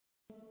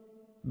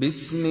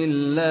بسم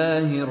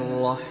اللہ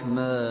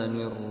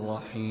الرحمن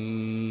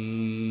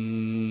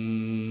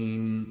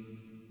الرحیم۔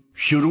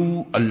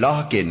 شروع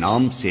اللہ کے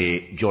نام سے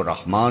جو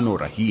رحمان و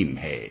رحیم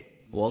ہے۔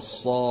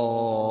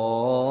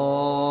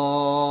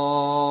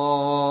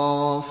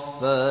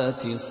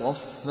 والصافات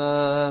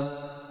صفا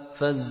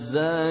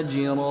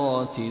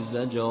فالزاجرات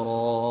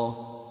زجرا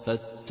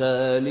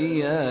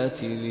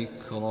فالتالیات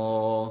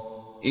ذکرا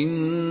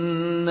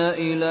ان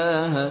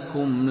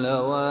الہکم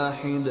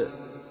لواحد۔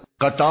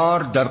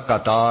 قطار در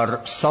قطار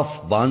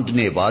صف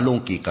باندھنے والوں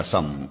کی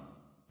قسم،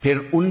 پھر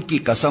ان کی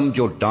قسم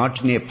جو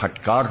ڈانٹنے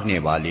پھٹکارنے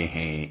والے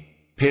ہیں،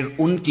 پھر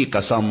ان کی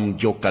قسم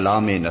جو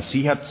کلام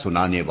نصیحت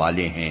سنانے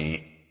والے ہیں۔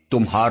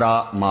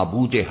 تمہارا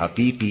معبود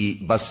حقیقی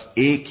بس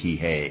ایک ہی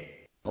ہے۔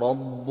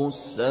 رب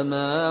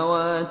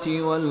السماوات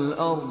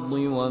والارض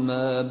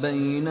وما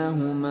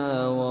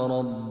بینہما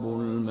ورب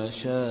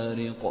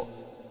المشارق۔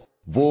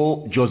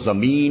 وہ جو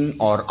زمین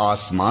اور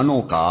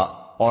آسمانوں کا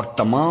اور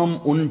تمام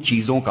ان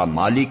چیزوں کا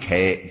مالک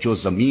ہے جو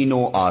زمین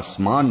و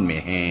آسمان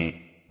میں ہیں،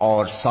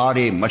 اور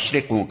سارے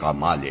مشرقوں کا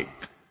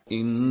مالک۔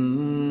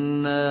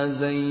 اِنَّا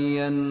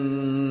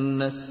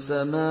زَيَّنَّا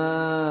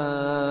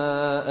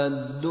السَّمَاءَ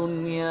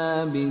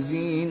الدُّنْيَا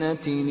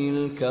بِزِينَةٍ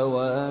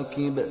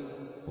الْكَوَاكِبِ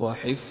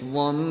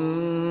وَحِفْظًا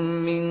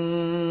مِّن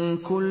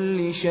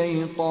كُلِّ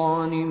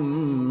شَيْطَانٍ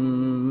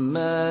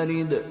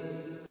مَّارِدٍ۔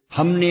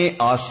 ہم نے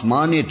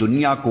آسمان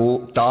دنیا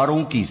کو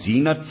تاروں کی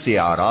زینت سے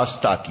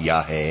آراستہ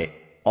کیا ہے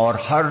اور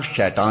ہر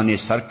شیطان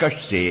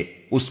سرکش سے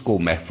اس کو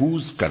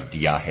محفوظ کر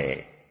دیا ہے۔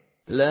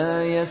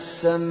 لا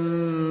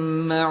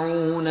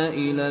يسمعون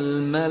إلى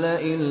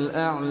الملأ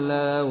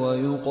الأعلى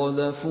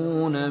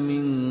ويقذفون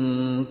من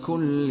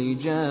كل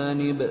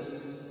جانب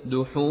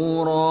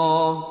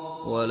دحورا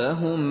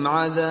ولهم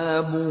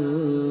عذاب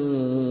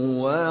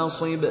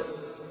واصب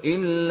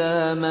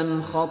إلا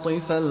من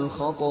خطف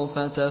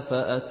الخطفة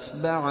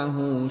فأتبعه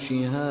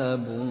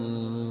شهاب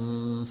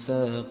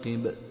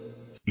ثاقب۔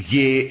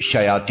 یہ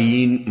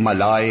شیاطین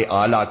ملائے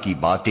اعلیٰ کی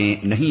باتیں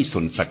نہیں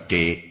سن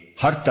سکتے،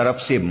 ہر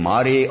طرف سے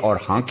مارے اور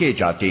ہانکے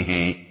جاتے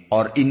ہیں،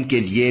 اور ان کے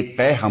لیے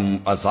پیہم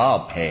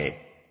عذاب ہے۔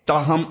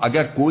 تاہم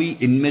اگر کوئی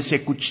ان میں سے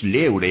کچھ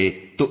لے اڑے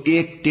تو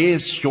ایک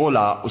تیز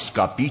شعلہ اس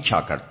کا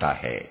پیچھا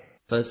کرتا ہے۔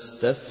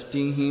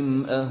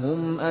 فاستفتهم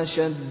اهم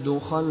اشد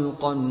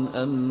خلقا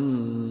ام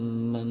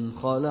من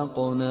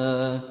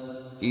خلقنا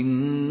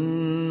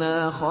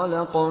انا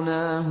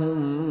خلقناهم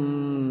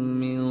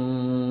من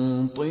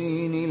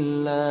طین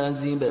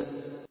لازب۔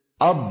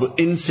 اب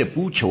ان سے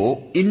پوچھو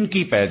ان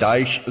کی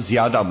پیدائش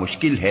زیادہ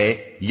مشکل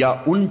ہے یا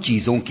ان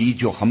چیزوں کی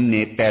جو ہم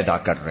نے پیدا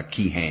کر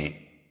رکھی ہیں؟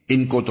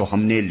 ان کو تو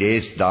ہم نے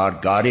لیسدار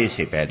گارے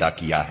سے پیدا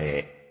کیا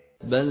ہے۔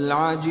 بل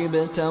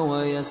عجبت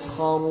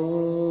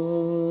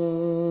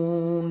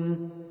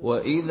ويسخرون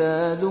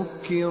وإذا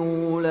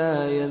ذكروا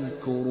لا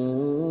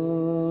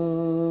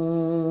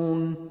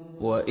يذكرون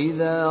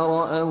وَإِذَا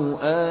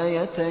رَأَوْا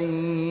آيَةً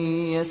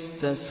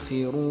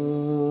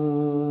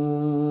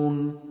يَسْتَسْخِرُونَ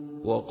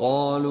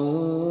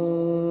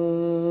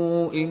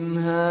وَقَالُوا إِنْ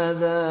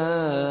هَذَا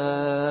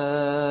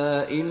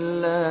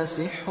إِلَّا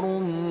سِحْرٌ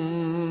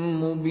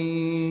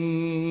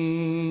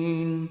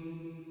مُبِينٌ۔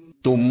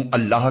 تم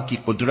اللہ کی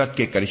قدرت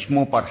کے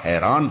کرشموں پر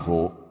حیران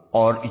ہو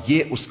اور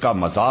یہ اس کا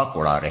مذاق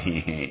اڑا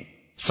رہے ہیں۔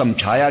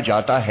 سمجھایا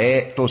جاتا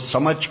ہے تو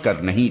سمجھ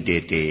کر نہیں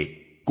دیتے،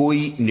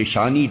 کوئی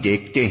نشانی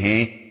دیکھتے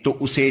ہیں تو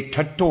اسے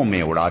ٹھٹھوں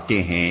میں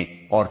اڑاتے ہیں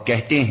اور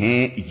کہتے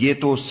ہیں یہ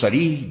تو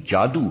صریح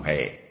جادو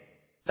ہے۔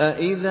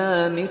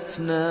 أَإِذَا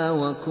مِتْنَا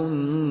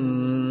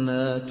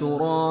وَكُنَّا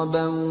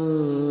تُرَابًا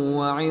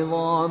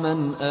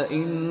وَعِظَامًا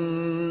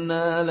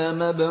أَإِنَّا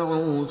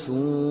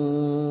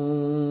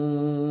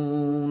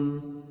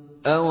لَمَبْعُوثُونَ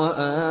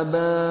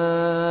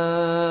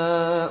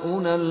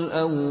أَوَآبَاؤُنَا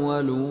الْأَوَّلُونَ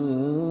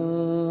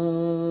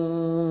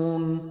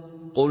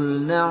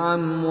قُلْ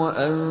نَعَمْ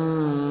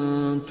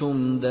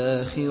وَأَنْتُمْ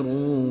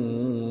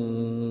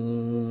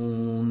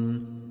دَاخِرُونَ۔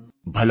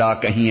 بھلا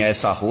کہیں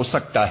ایسا ہو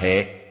سکتا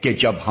ہے کہ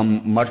جب ہم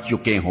مر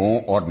چکے ہوں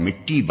اور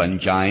مٹی بن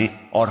جائیں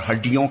اور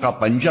ہڈیوں کا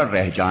پنجر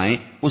رہ جائیں،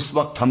 اس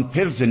وقت ہم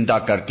پھر زندہ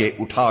کر کے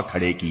اٹھا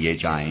کھڑے کیے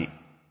جائیں؟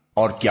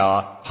 اور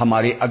کیا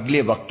ہمارے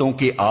اگلے وقتوں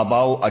کے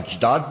آباء و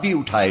اجداد بھی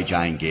اٹھائے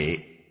جائیں گے؟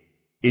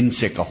 ان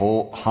سے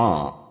کہو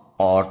ہاں،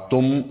 اور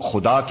تم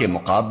خدا کے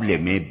مقابلے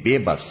میں بے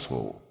بس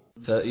ہو۔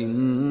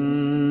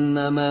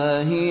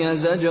 فَإِنَّمَا هِيَ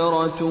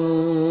زَجْرَةٌ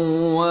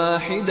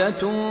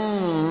وَاحِدَةٌ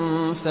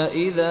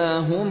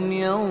فَإِذَا هُمْ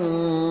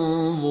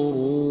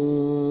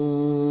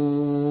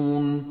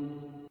يَنظُرُونَ۔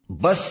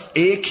 بس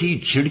ایک ہی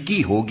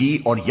جھڑکی ہوگی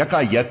اور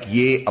یکا یک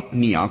یہ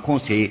اپنی آنکھوں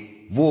سے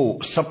وہ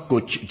سب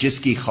کچھ جس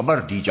کی خبر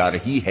دی جا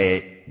رہی ہے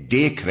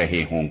دیکھ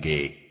رہے ہوں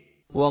گے۔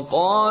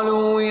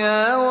 وَقَالُوا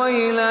يَا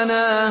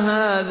وَيْلَنَا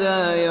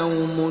هَذَا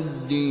يَوْمُ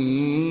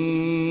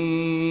الدِّينِ۔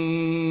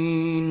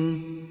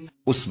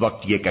 اس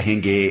وقت یہ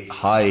کہیں گے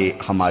ہائے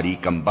ہماری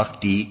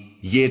کمبختی،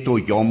 یہ تو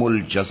یوم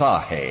الجزا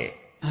ہے۔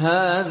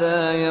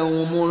 هَذَا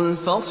يَوْمُ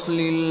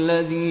الْفَصْلِ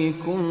الَّذِي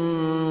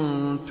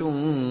كُنتُم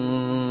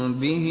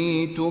بِهِ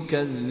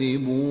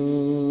تُكَذِّبُونَ۔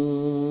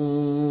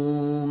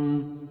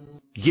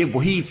 یہ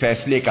وہی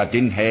فیصلے کا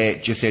دن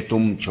ہے جسے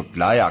تم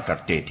جھٹلایا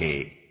کرتے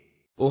تھے۔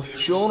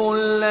 احشروا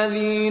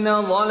الذین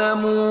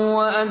ظلموا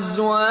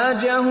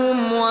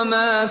وازواجهم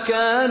وما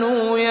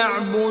كانوا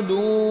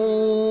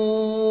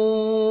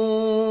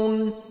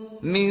يعبدون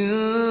من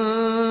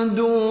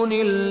دون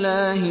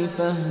اللہ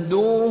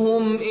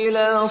فاہدوہم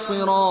الی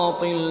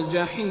صراط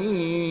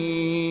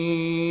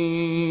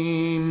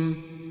الجحیم۔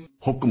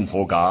 حکم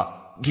ہوگا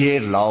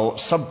گھیر لاؤ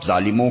سب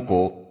ظالموں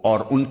کو اور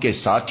ان کے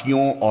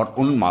ساتھیوں اور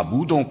ان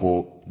معبودوں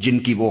کو جن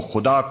کی وہ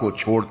خدا کو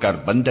چھوڑ کر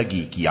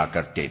بندگی کیا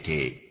کرتے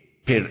تھے،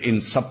 پھر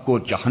ان سب کو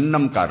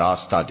جہنم کا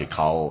راستہ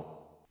دکھاؤ۔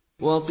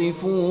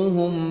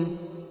 وقفوہم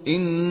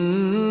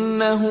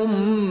انہم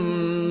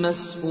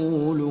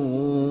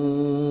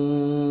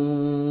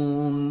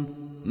مسئولون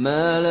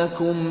ما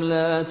لکم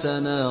لا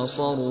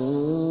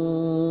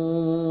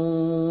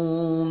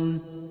تناصرون۔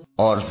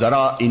 اور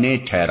ذرا انہیں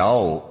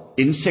ٹھہراؤ،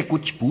 ان سے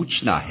کچھ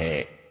پوچھنا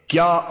ہے،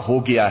 کیا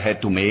ہو گیا ہے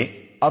تمہیں،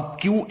 اب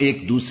کیوں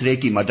ایک دوسرے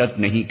کی مدد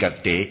نہیں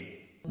کرتے؟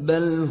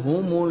 بل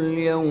ہم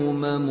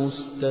اليوم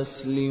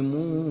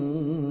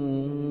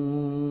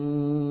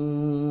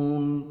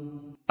مستسلمون۔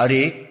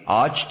 ارے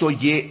آج تو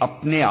یہ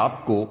اپنے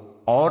آپ کو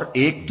اور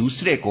ایک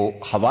دوسرے کو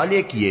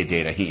حوالے کیے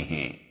دے رہے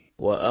ہیں۔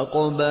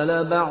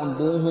 وَأَقْبَلَ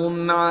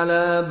بَعْضُهُمْ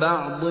عَلَى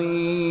بَعْضٍ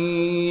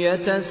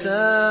يَتَسَاءَلُونَ۔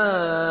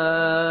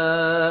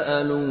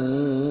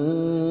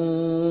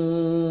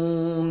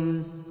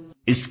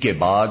 اس کے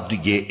بعد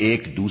یہ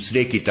ایک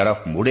دوسرے کی طرف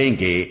مڑیں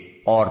گے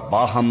اور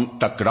باہم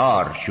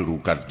تکرار شروع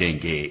کر دیں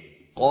گے۔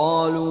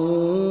 قالوا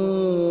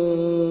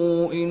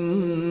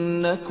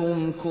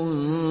انکم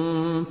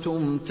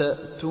کنتم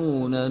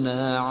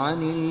تأتوننا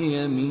عن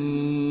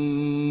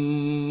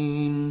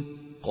الیمین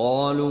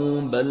قالوا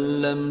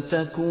بل لم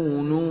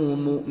تکونوا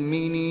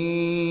مؤمنین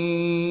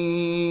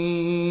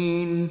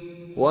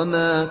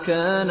وما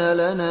كان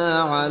لنا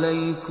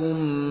علیکم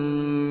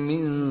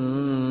من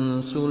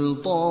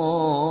سلطان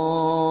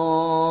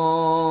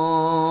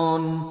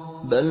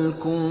بل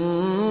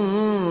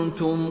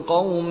کنتم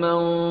قوما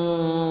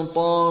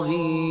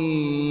طاغین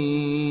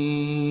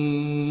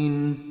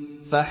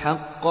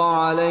فحق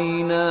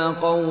علینا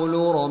قول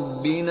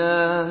ربنا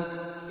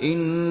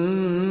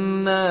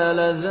انا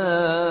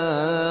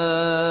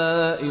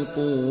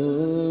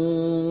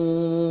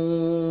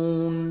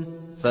لذائقون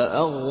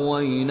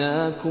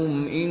فاغویناکم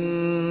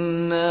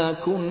انا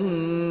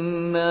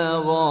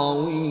کنا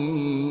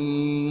غاوین۔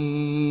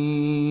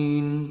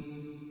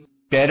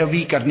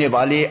 پیروی کرنے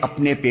والے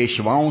اپنے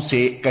پیشواؤں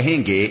سے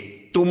کہیں گے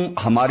تم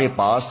ہمارے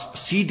پاس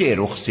سیدھے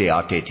رخ سے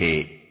آتے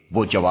تھے،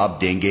 وہ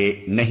جواب دیں گے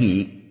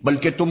نہیں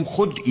بلکہ تم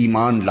خود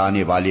ایمان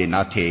لانے والے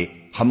نہ تھے،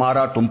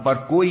 ہمارا تم پر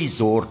کوئی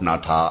زور نہ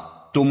تھا،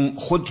 تم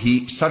خود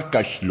ہی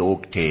سرکش لوگ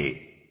تھے۔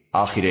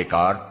 آخر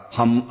کار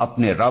ہم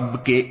اپنے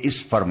رب کے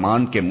اس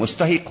فرمان کے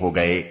مستحق ہو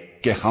گئے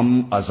کہ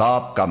ہم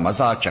عذاب کا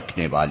مزہ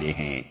چکھنے والے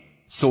ہیں،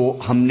 سو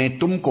ہم نے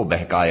تم کو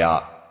بہکایا،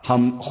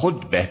 ہم خود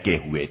بہکے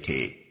ہوئے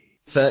تھے۔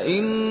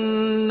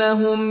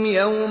 فَإِنَّهُمْ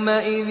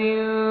يَوْمَئِذٍ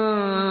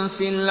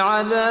فِي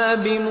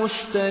الْعَذَابِ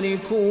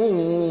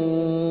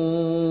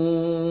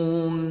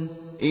مُشْتَرِكُونَ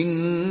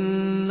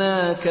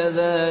إِنَّا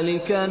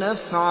كَذَلِكَ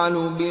نَفْعَلُ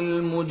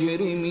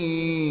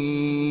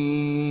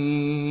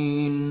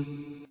بِالْمُجْرِمِينَ۔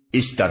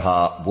 اس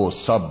طرح وہ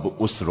سب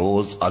اس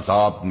روز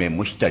عذاب میں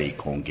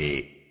مشترک ہوں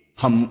گے،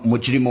 ہم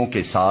مجرموں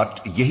کے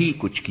ساتھ یہی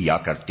کچھ کیا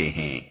کرتے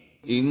ہیں۔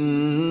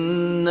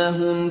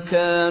 انہم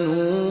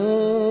كانوا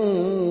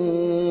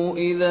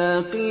اذا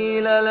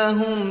قیل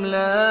لهم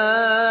لا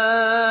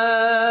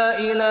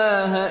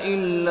الہ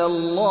الا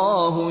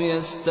اللہ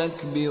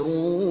يستكبرون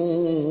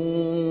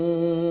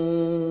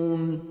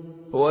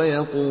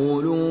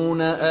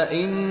ويقولون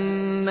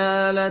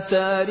أئنا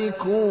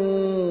لتاركو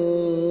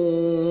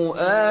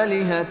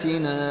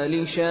آلهتنا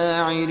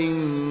لشاعر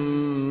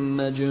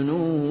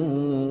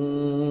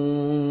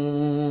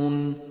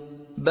مجنون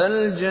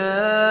بل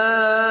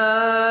جاء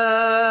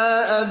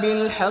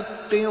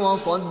بالحق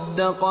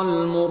وصدق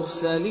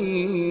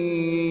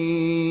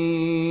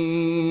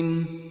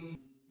المرسلین۔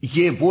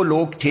 یہ وہ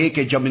لوگ تھے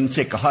کہ جب ان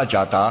سے کہا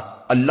جاتا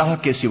اللہ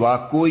کے سوا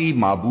کوئی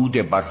معبود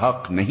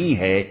برحق نہیں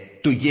ہے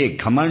تو یہ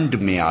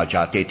گھمنڈ میں آ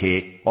جاتے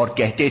تھے اور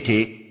کہتے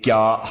تھے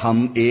کیا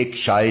ہم ایک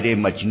شاعر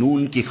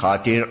مجنون کی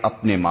خاطر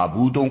اپنے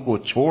معبودوں کو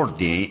چھوڑ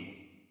دیں،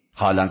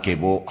 حالانکہ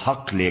وہ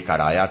حق لے کر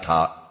آیا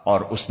تھا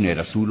اور اس نے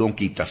رسولوں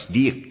کی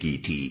تصدیق کی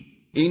تھی۔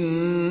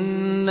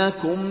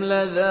 انکم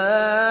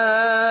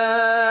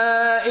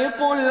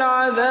لذائق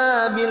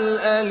العذاب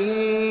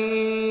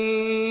الالیم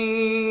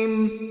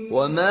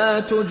وما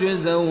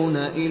تجزون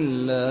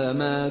الا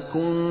ما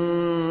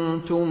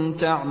کنتم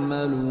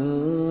تعملون۔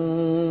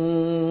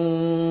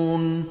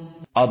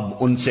 اب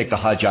ان سے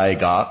کہا جائے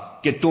گا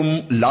کہ تم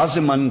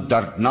لازماً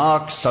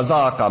دردناک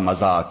سزا کا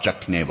مزہ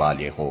چکھنے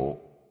والے ہو،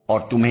 اور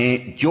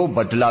تمہیں جو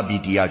بدلہ بھی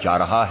دیا جا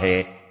رہا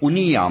ہے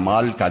انہی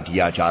اعمال کا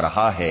دیا جا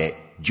رہا ہے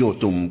جو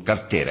تم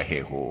کرتے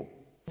رہے ہو۔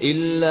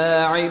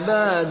 الا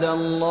عباد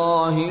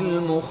اللہ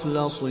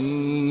المخلصین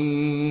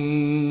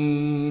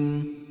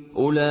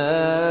اولئک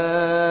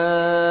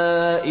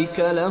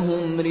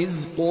لهم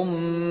رزق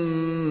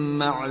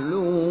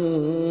معلوم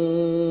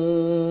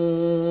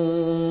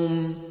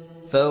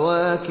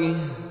فواكه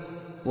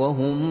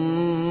وهم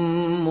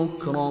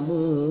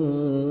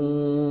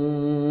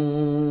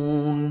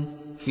مكرمون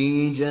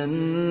في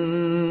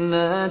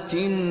جنات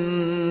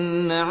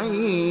النعيم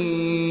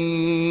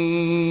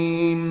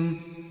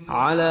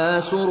على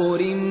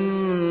سرر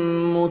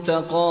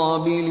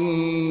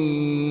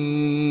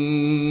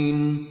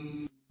متقابلين.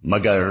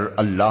 مگر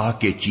اللہ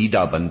کے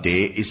چیدہ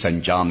بندے اس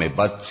انجام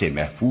بد سے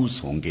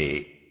محفوظ ہوں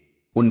گے.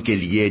 ان کے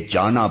لیے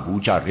جانا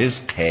بوجھا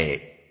رزق ہے،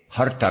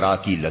 ہر طرح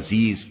کی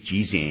لذیذ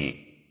چیزیں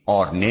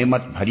اور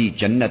نعمت بھری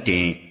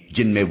جنتیں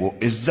جن میں وہ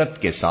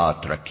عزت کے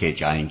ساتھ رکھے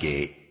جائیں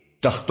گے،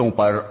 تختوں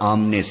پر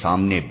آمنے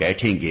سامنے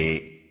بیٹھیں گے.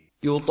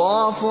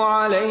 یطاف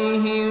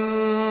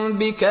علیہم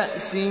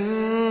بکأس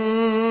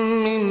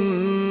من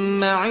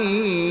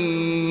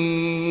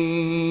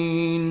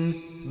معین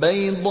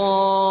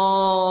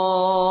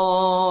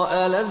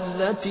بیضاء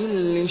لذة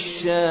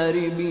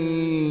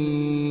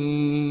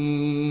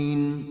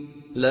للشاربین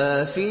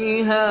لا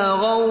فیہا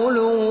غول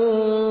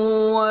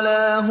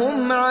ولا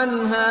هم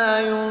عنہا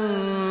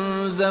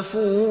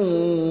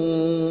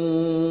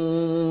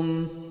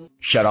ينزفون.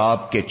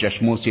 شراب کے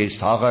چشموں سے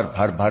ساغر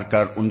بھر بھر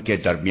کر ان کے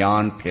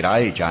درمیان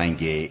پھرائے جائیں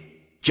گے،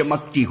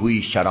 چمکتی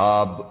ہوئی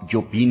شراب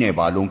جو پینے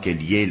والوں کے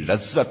لیے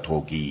لذت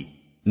ہوگی،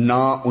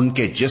 نہ ان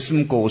کے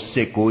جسم کو اس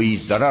سے کوئی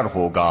ضرر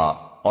ہوگا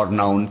اور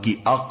نہ ان کی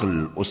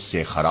عقل اس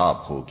سے خراب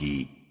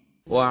ہوگی.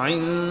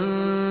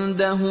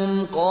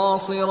 وَعِندَهُمْ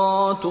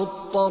قَاصِرَاتُ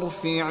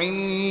الطَّرْفِ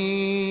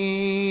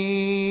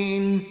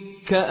عِينٌ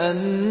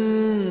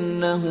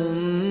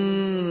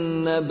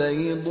كَأَنَّهُنَّ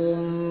بَيْضٌ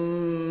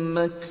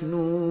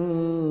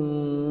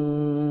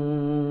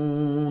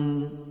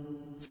مَكْنُونٌ.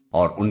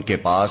 اور ان کے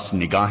پاس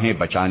نگاہیں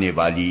بچانے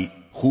والی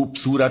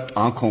خوبصورت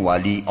آنکھوں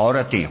والی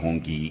عورتیں ہوں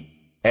گی،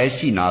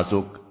 ایسی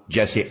نازک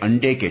جیسے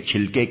انڈے کے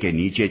چھلکے کے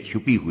نیچے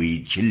چھپی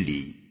ہوئی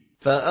جھلی.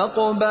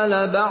 فَأَقْبَلَ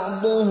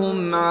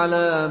بَعْضُهُمْ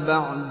عَلَى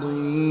بَعْضٍ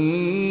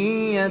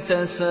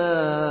يَتَسَاءَلُونَ.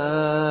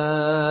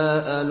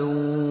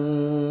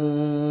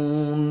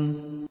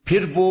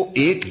 پھر وہ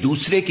ایک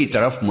دوسرے کی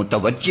طرف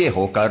متوجہ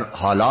ہو کر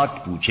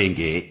حالات پوچھیں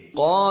گے.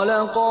 قَالَ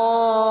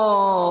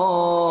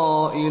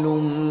قَائِلٌ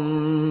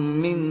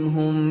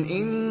مِّنْهُمْ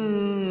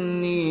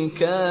إِنِّي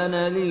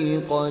كَانَ لِي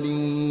قَرِينٌ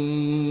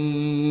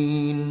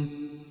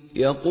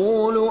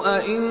يَقُولُ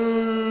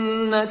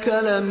أَإِنَّكَ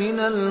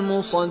لَمِنَ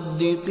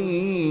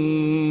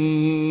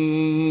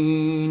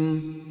الْمُصَدِّقِينَ.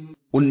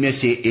 ان میں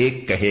سے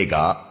ایک کہے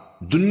گا،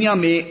 دنیا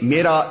میں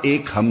میرا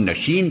ایک ہم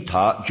نشین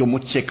تھا جو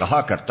مجھ سے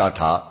کہا کرتا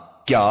تھا،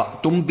 کیا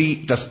تم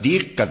بھی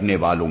تصدیق کرنے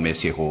والوں میں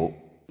سے ہو؟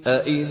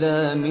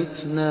 أَإِذَا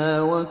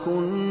مِتْنَا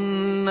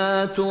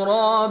وَكُنَّا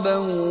تُرَابًا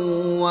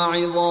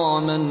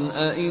وَعِظَامًا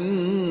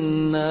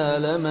أَإِنَّا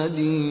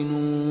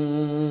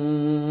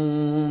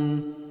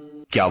لَمَدِينُونَ.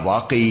 کیا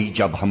واقعی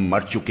جب ہم مر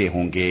چکے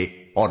ہوں گے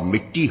اور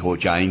مٹی ہو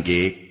جائیں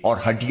گے اور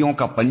ہڈیوں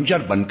کا پنجر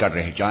بن کر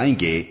رہ جائیں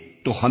گے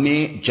تو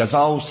ہمیں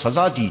جزا و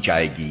سزا دی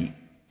جائے گی.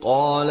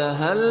 قَالَ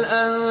هَلْ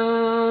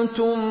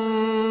أَنتُم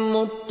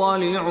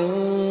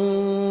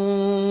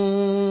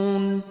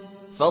مُّطَّلِعُونَ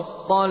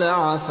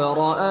فَاطَّلَعَ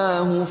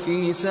فَرَآهُ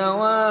فِي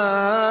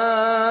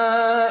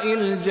سَوَاءِ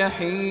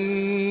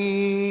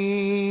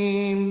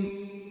الْجَحِيمِ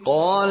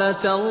قَالَ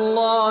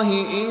تَاللَّهِ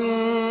إِن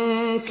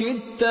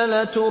كِدتَّ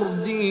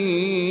لَتُرْدِينِ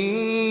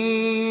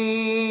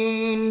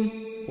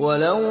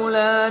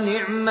وَلَوْلَا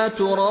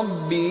نِعْمَةُ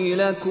رَبِّي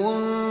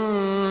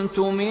لَكُنتُ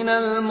مِنَ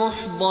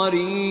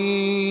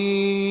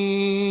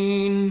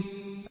الْمُحْضَرِينَ.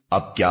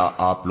 اب کیا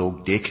آپ لوگ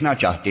دیکھنا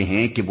چاہتے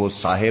ہیں کہ وہ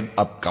صاحب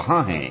اب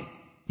کہاں ہیں؟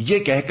 یہ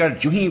کہہ کر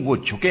جو ہی وہ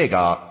جھکے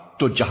گا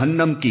تو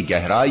جہنم کی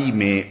گہرائی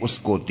میں اس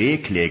کو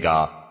دیکھ لے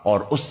گا اور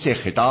اس سے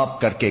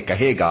خطاب کر کے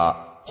کہے گا،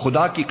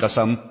 خدا کی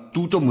قسم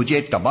تو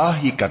مجھے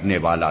تباہ ہی کرنے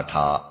والا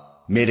تھا،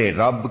 میرے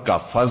رب کا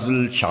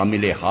فضل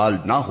شامل حال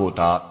نہ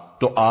ہوتا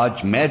تو آج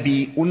میں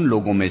بھی ان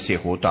لوگوں میں سے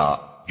ہوتا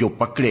جو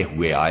پکڑے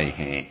ہوئے آئے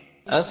ہیں.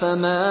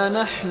 أَفَمَا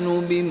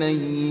نَحْنُ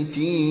بِمَيِّتِينَ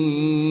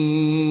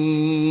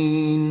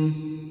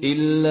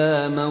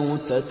إِلَّا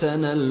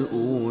مَوْتَتَنَا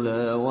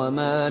الْأُولَى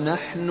وَمَا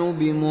نَحْنُ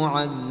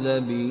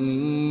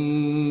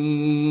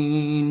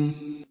بِمُعَذَّبِينَ.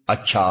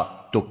 اچھا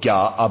تو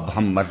کیا اب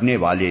ہم مرنے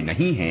والے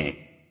نہیں ہیں؟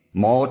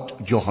 موت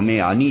جو ہمیں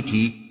آنی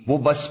تھی وہ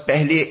بس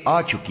پہلے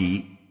آ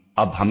چکی،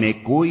 اب ہمیں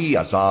کوئی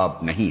عذاب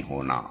نہیں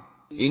ہونا.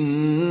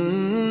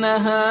 إِنَّ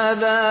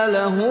هَذَا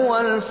لَهُوَ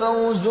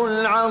الْفَوْزُ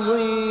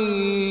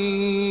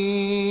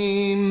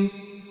الْعَظِيمُ.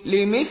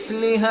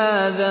 لِمِثْلِ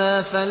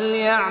هَذَا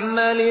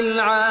فَلْيَعْمَلِ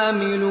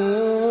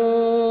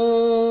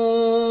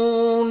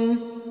الْعَامِلُونَ.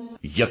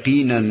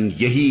 یقیناً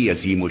یہی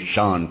عظیم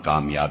الشان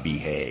کامیابی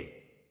ہے،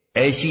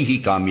 ایسی ہی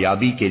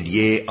کامیابی کے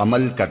لیے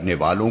عمل کرنے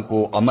والوں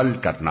کو عمل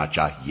کرنا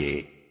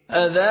چاہیے.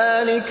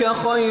 أَذَلِكَ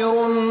خَيْرٌ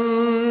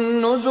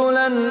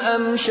نُزُلًا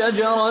أَمْ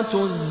شَجَرَةُ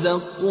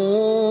الزَّقُّومِ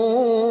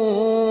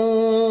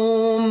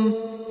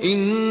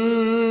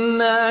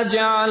إِنَّا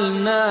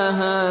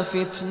جَعَلْنَاهَا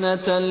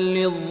فِتْنَةً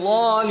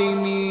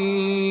لِلظَّالِمِينَ.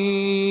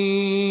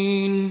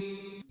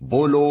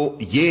 بولو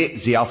یہ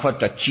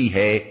ضیافت اچھی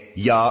ہے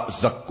یا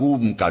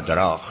زقوم کا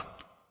درخت؟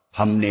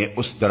 ہم نے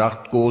اس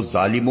درخت کو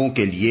ظالموں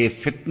کے لیے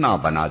فتنہ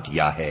بنا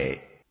دیا ہے.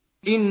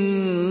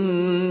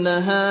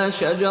 انها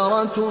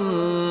شجرة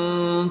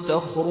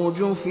تخرج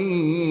في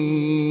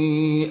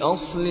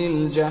اصل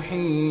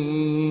الجحيم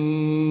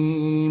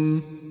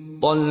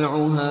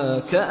طلعها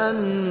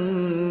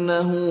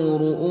كأنه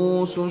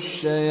رؤوس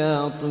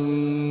الشياطين.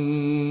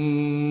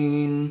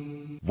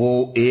 وہ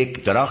ایک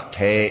درخت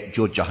ہے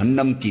جو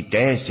جہنم کی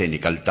تہ سے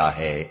نکلتا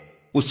ہے،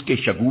 اس کے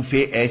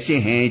شگوفے ایسے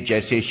ہیں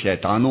جیسے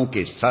شیطانوں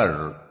کے سر.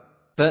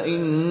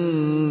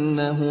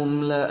 فَإِنَّهُمْ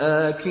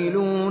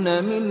لَآكِلُونَ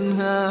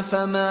مِنْهَا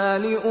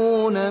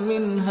فَمَالِئُونَ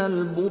مِنْهَا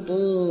الْبُطُونَ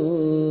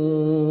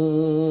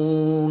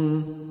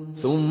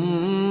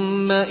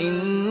ثُمَّ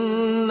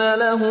إِنَّ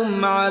لَهُمْ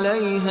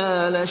عَلَيْهَا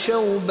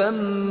لَشَوْبًا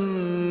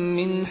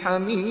مِّنْ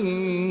حَمِيمٍ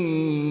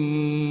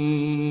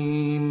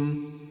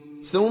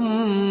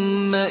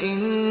ثُمَّ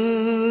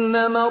إِنَّ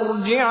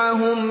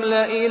مَرْجِعَهُمْ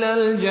لَإِلَى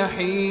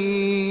الْجَحِيمِ.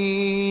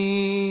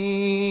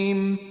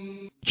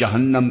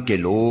 جہنم کے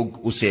لوگ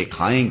اسے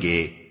کھائیں گے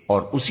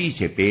اور اسی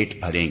سے پیٹ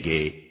بھریں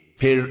گے،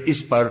 پھر اس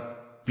پر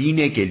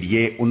پینے کے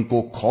لیے ان کو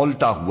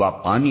کھولتا ہوا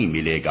پانی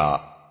ملے گا،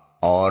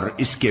 اور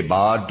اس کے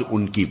بعد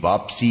ان کی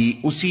واپسی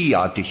اسی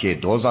آتش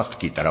دوزخ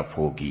کی طرف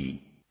ہوگی.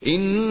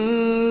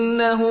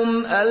 انہم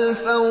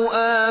الفوا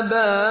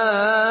آباءہم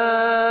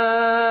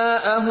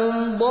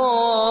ضالین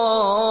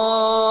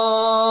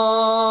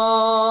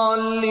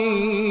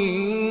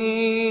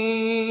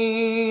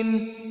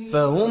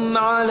فہم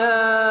علی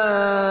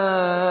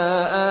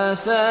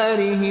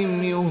آثارهم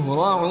يهرعون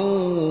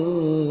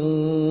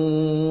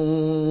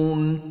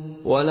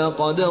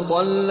وَلَقَدْ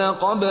ضَلَّ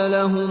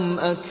قَبْلَهُمْ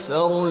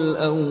أَكْثَرُ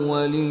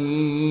الْأَوَّلِينَ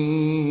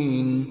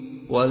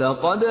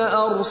وَلَقَدْ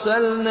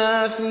أَرْسَلْنَا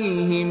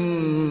فِيهِم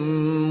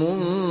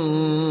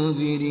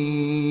مُنذِرِينَ.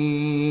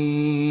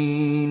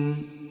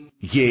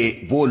 یہ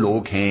وہ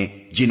لوگ ہیں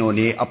جنہوں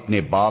نے اپنے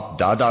باپ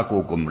دادا کو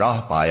گمراہ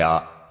پایا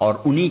اور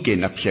انہی کے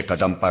نقش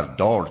قدم پر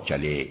دوڑ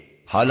چلے،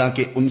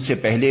 حالانکہ ان سے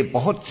پہلے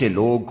بہت سے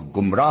لوگ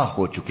گمراہ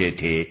ہو چکے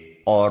تھے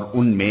اور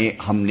ان میں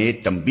ہم نے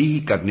تنبیہ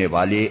کرنے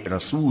والے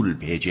رسول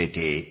بھیجے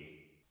تھے.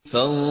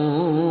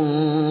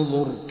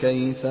 فانظر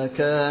كيف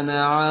كان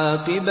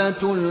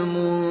عاقبة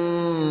المنذرين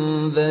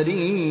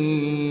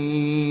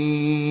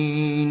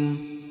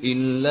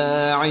إلا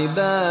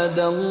عباد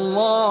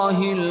الله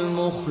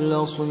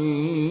المخلصين.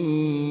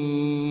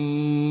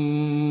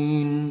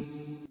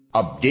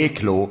 اب دیکھ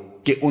لو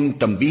کہ ان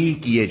تنبیہ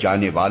کیے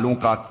جانے والوں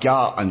کا کیا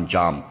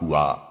انجام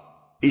ہوا.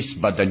 اس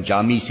بد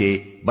انجامی سے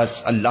بس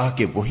اللہ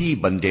کے وہی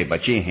بندے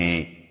بچے ہیں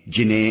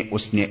جنہیں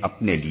اس نے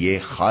اپنے لیے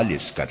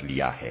خالص کر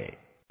لیا ہے.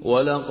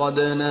 وَلَقَدْ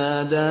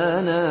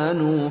نَادَانَا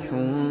نُوحٌ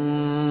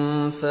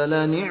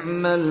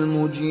فَلَنِعْمَ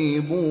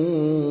الْمُجِيبُونَ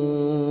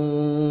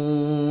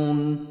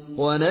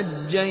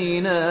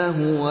وَنَجَّيْنَاهُ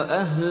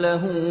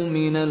وَأَهْلَهُ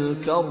مِنَ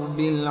الْكَرْبِ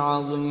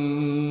الْعَظِيمِ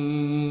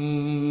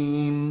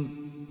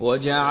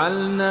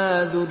وَجَعَلْنَا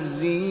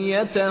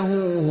ذُرِّيَّتَهُ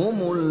هُمُ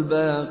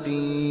الْبَاقِينَ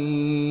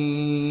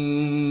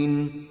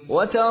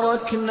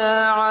وَتَرَكْنَا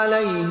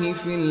عَلَيْهِ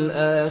فِي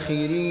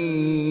الْآخِرِينَ.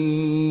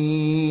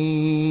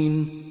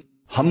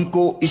 ہم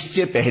کو اس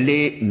سے پہلے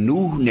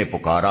نوح نے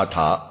پکارا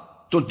تھا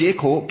تو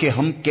دیکھو کہ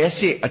ہم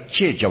کیسے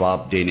اچھے جواب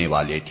دینے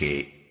والے تھے.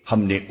 ہم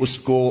نے اس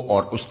کو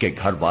اور اس کے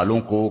گھر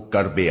والوں کو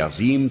کرب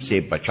عظیم سے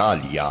بچا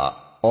لیا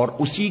اور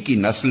اسی کی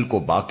نسل کو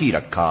باقی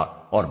رکھا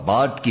اور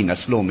بعد کی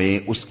نسلوں میں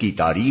اس کی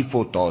تعریف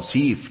و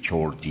توصیف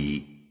چھوڑ دی.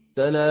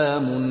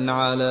 سلام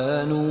علی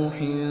نوح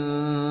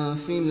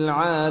فی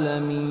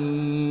العالمین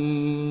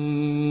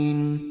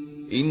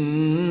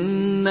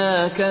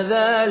انا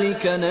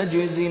كذلك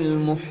نجزی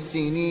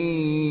المحسنین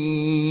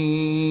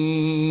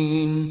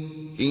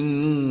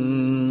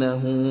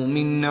انه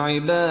من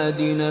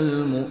عبادنا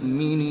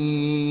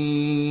المؤمنین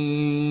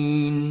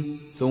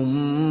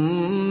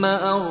ثم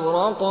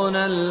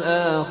اغرقنا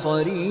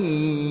الآخرین.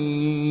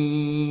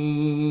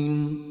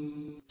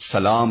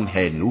 سلام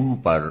ہے نوح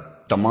پر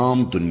تمام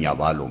دنیا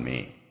والوں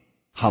میں،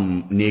 ہم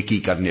نیکی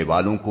کرنے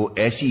والوں کو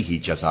ایسی ہی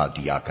جزا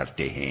دیا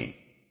کرتے ہیں.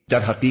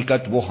 در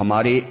حقیقت وہ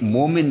ہمارے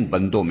مومن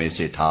بندوں میں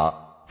سے تھا،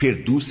 پھر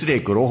دوسرے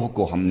گروہ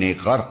کو ہم نے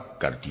غرق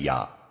کر دیا.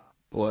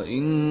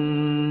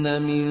 وَإِنَّ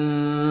مِن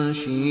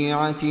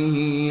شِيعَتِهِ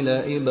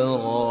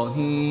لَإِبْرَاهِيمَ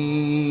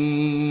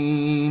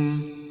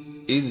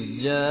إِذْ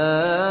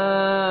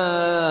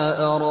جَاءَ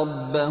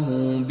رَبَّهُ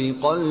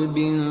بِقَلْبٍ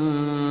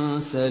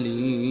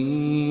سَلِيمٍ.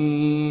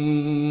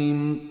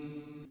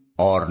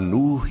 اور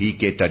نوح ہی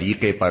کے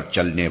طریقے پر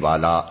چلنے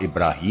والا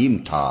ابراہیم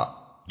تھا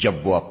جب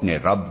وہ اپنے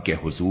رب کے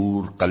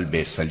حضور قلب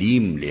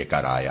سلیم لے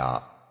کر آیا.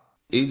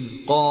 اذ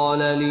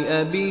قال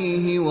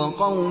لأبيه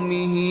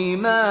وقومه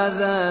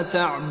ماذا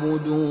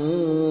تعبدون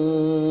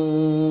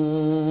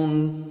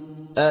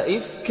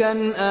أئفكا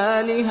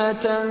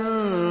آلهة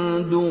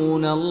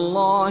دون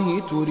الله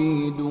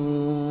تريدون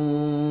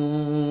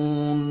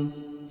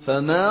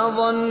فما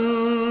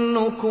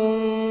ظنكم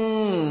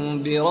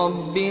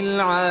برب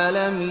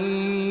العالمين.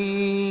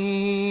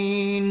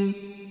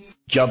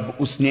 جب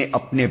اس نے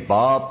اپنے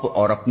باپ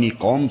اور اپنی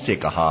قوم سے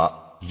کہا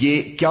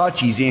یہ کیا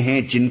چیزیں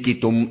ہیں جن کی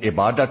تم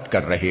عبادت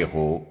کر رہے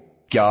ہو،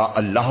 کیا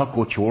اللہ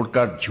کو چھوڑ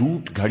کر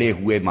جھوٹ گھڑے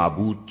ہوئے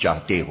معبود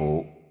چاہتے ہو؟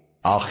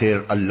 آخر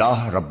اللہ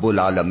رب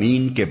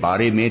العالمین کے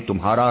بارے میں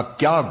تمہارا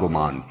کیا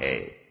گمان ہے؟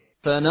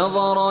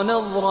 فنظر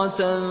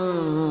نظرة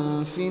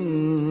في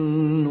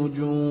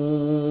النجوم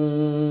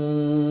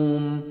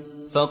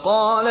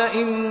فقال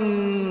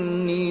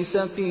إني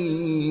سقيم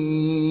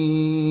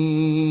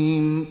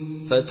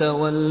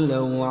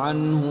فتولوا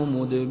عنه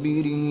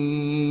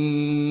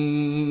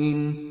مدبرين.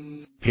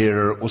 پھر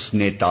اس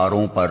نے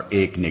تاروں پر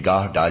ایک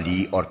نگاہ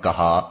ڈالی اور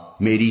کہا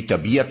میری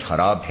طبیعت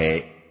خراب ہے،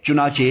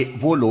 چنانچہ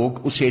وہ لوگ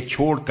اسے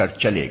چھوڑ کر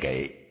چلے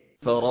گئے.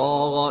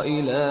 فراغ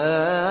إلى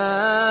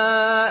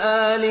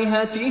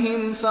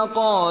آلهتهم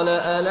فقال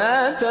ألا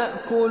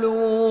تأكلون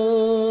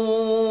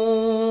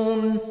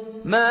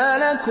ما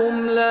لكم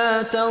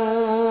لا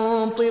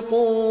تنطقون.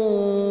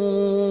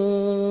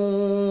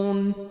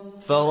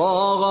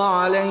 فراغ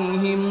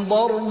عليهم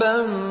ضربا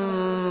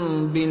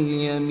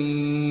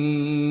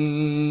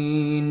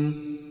باليمين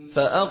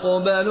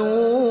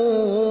فأقبلوا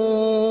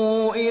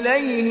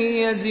إليه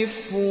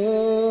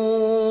يزفون.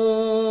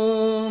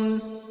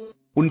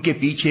 ان کے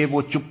پیچھے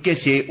وہ چپکے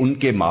سے ان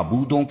کے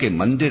معبودوں کے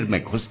مندر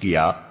میں گھس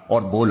گیا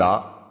اور بولا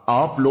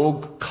آپ لوگ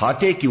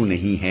کھاتے کیوں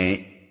نہیں ہیں؟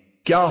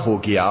 کیا ہو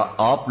گیا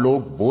آپ لوگ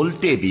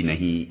بولتے بھی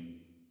نہیں؟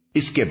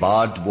 اس کے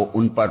بعد وہ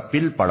ان پر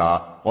پل پڑا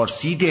اور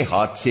سیدھے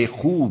ہاتھ سے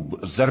خوب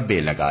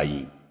ضربیں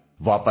لگائی.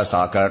 واپس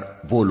آ کر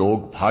وہ لوگ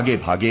بھاگے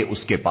بھاگے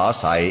اس کے پاس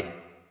آئے.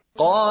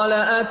 قال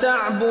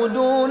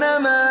اتعبدون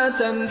ما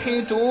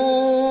تنحتون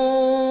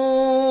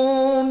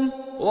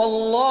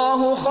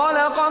واللہ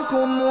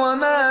خلقکم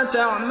وما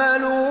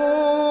تعملون.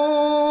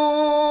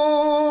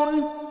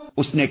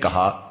 اس نے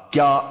کہا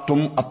کیا تم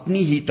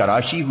اپنی ہی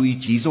تراشی ہوئی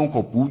چیزوں کو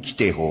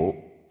پوجتے ہو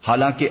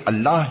حالانکہ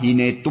اللہ ہی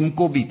نے تم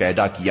کو بھی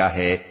پیدا کیا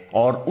ہے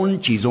اور ان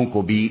چیزوں کو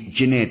بھی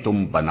جنہیں تم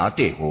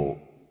بناتے ہو.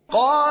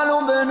 قالوا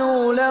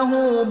ابنوا له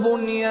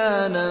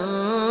بنيانا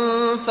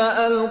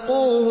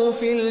فألقوه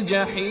في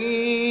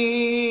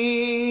الجحيم.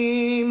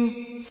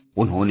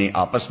 انہوں نے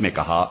آپس میں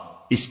کہا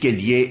اس کے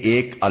لیے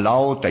ایک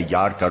الاؤ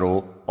تیار کرو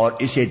اور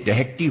اسے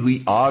دہکتی ہوئی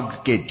آگ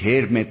کے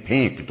ڈھیر میں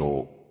پھینک دو.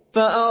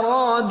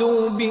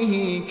 فأرادوا به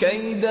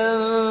كيدا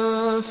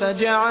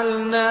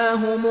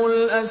فجعلناهم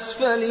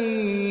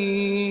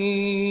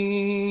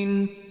الأسفلين.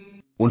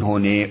 انہوں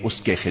نے اس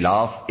کے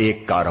خلاف ایک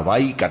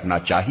کارروائی کرنا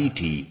چاہی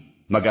تھی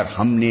مگر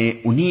ہم نے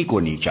انہی کو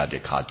نیچا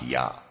دکھا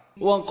دیا.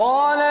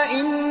 وقال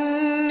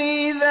إني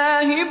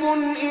ذاهب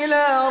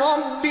إلى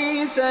ربي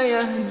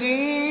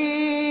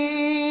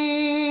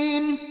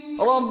سيهدين.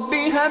 رب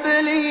هب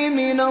لي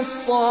من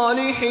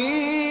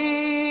الصالحين.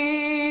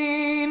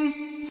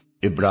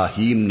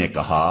 ابراہیم نے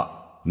کہا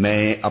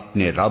میں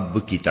اپنے رب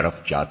کی طرف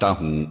جاتا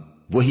ہوں،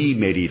 وہی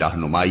میری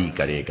رہنمائی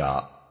کرے گا.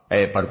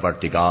 اے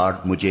پروردگار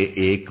مجھے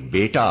ایک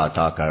بیٹا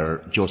عطا کر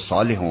جو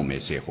صالحوں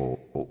میں سے ہو.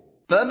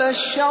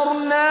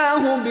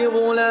 فبشرناه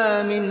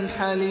بغلام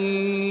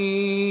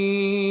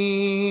حلیم.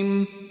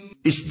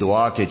 اس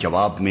دعا کے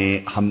جواب میں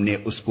ہم نے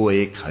اس کو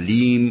ایک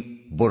حلیم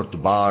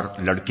بردبار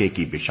لڑکے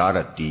کی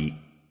بشارت دی.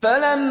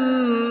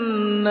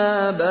 فلما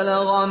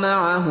بلغ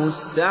معه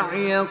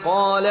السعي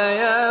قال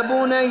يا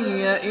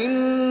بني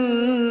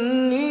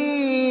إني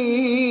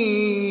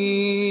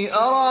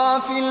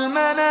أرى في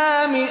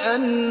المنام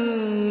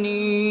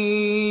أني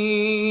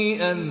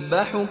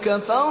أذبحك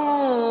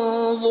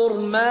فانظر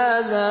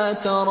ماذا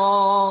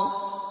ترى.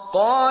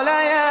 قال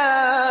يا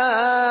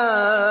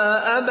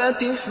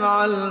أبت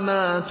افعل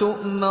ما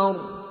تؤمر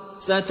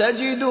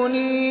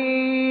ستجدني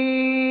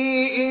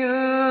إن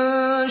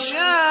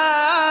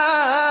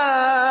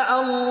شاء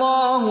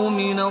الله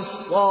من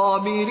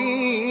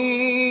الصابرين.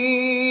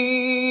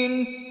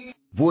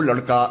 وہ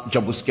لڑکا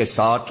جب اس کے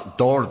ساتھ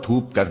دوڑ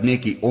دھوپ کرنے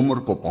کی عمر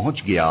کو پہنچ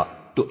گیا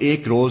تو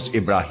ایک روز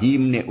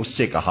ابراہیم نے اس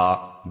سے کہا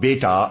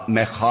بیٹا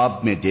میں خواب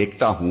میں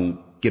دیکھتا ہوں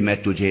کہ میں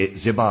تجھے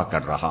ذبح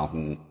کر رہا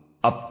ہوں،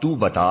 اب تو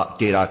بتا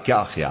تیرا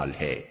کیا خیال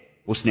ہے؟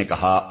 اس نے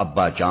کہا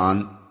ابا جان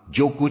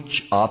جو کچھ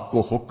آپ کو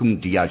حکم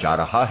دیا جا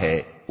رہا ہے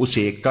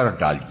اسے کر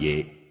ڈالیے،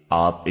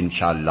 آپ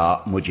انشاءاللہ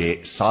مجھے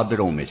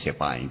صابروں میں سے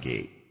پائیں گے.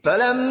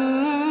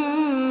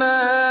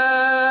 فلما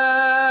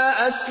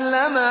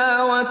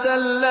أسلما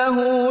وتله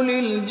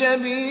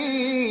للجبين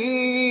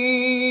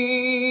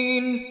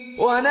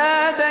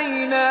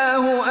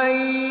وناديناه أن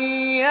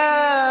يا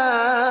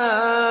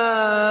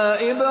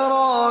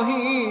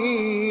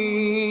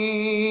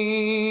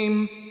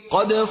إبراهيم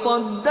قد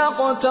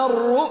صدقت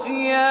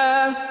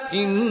الرؤيا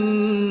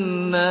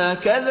إنا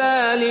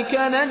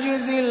كذلك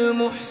نجزي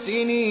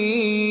المحسنين.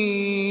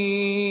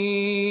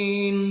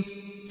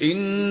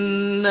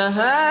 إن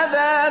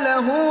هذا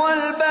لهو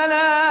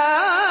البلاء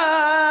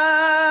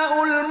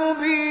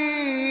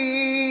المبين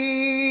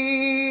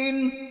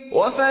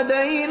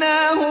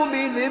وفديناه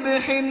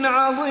بذبح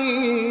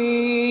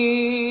عظيم.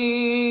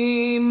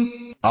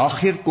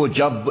 آخر کو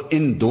جب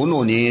ان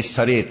دونوں نے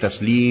سرے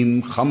تسلیم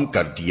خم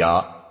کر دیا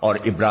اور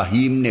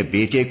ابراہیم نے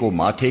بیٹے کو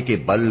ماتھے کے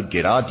بل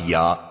گرا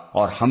دیا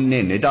اور ہم نے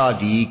ندا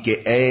دی کہ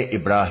اے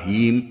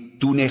ابراہیم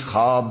تو نے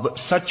خواب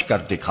سچ کر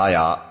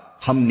دکھایا،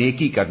 ہم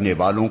نیکی کرنے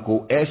والوں کو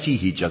ایسی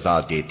ہی جزا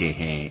دیتے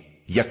ہیں،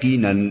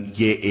 یقیناً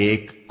یہ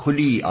ایک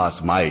کھلی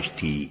آزمائش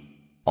تھی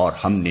اور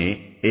ہم نے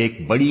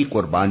ایک بڑی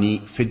قربانی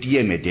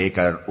فدیے میں دے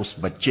کر اس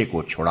بچے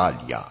کو چھڑا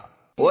لیا۔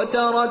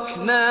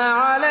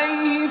 وَتَرَكْنَا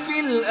عَلَيْهِ فِي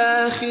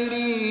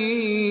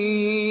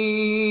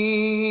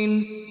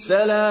الْآخِرِينَ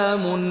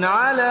سَلَامٌ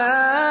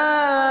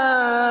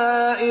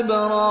عَلَىٰ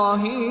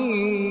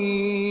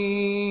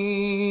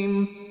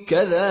إِبْرَاهِيمَ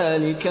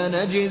كَذَلِكَ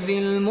نَجْزِي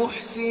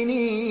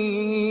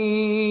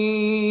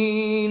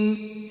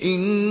الْمُحْسِنِينَ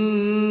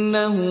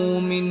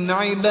إِنَّهُ مِنْ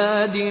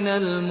عِبَادِنَا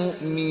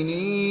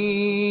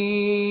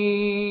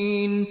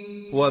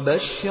الْمُؤْمِنِينَ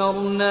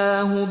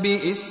وَبَشَّرْنَاهُ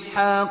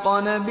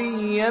بِإِسْحَاقَ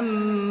نَبِيًّا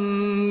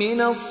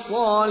مِّنَ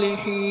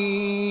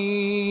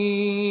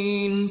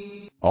الصَّالِحِينَ۔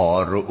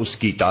 اور اس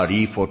کی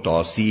تعریف و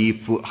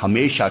توصیف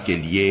ہمیشہ کے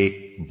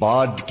لیے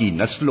بعد کی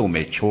نسلوں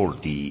میں چھوڑ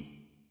دی۔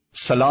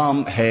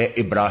 سلام ہے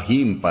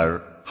ابراہیم پر،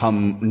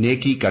 ہم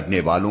نیکی کرنے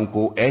والوں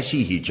کو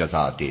ایسی ہی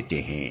جزا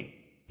دیتے ہیں،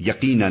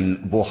 یقیناً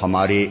وہ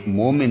ہمارے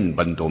مومن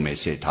بندوں میں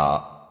سے تھا،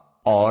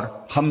 اور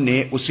ہم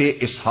نے اسے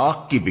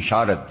اسحاق کی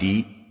بشارت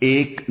دی،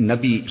 ایک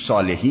نبی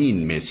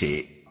صالحین میں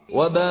سے۔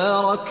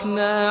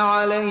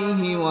 وَبَارَكْنَا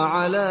عَلَيْهِ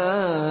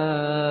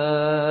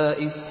وَعَلَىٰ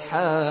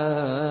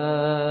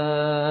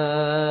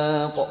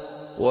إِسْحَاقَ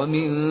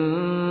وَمِن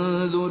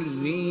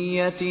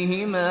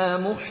ذُرِّيَّتِهِمَا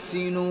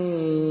مُحْسِنٌ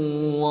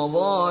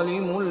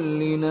وَظَالِمٌ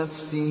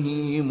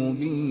لِّنَفْسِهِ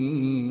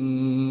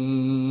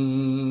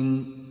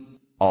مُبِينٌ۔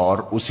 اور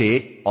اسے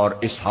اور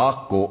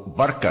اسحاق کو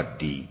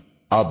برکت دی،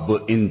 اب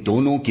ان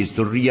دونوں کی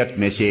ذریت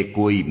میں سے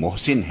کوئی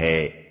محسن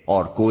ہے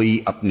اور کوئی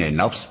اپنے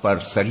نفس پر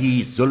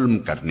صریح ظلم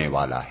کرنے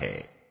والا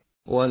ہے۔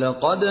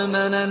 وَلَقَدْ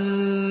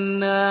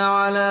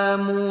مَنَنَّا عَلَىٰ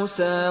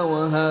مُوسَىٰ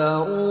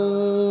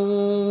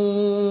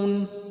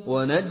وَهَارُونَ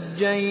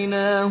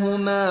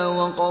وَنَجَّيْنَاهُمَا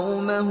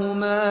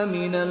وَقَوْمَهُمَا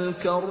مِنَ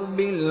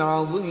الْكَرْبِ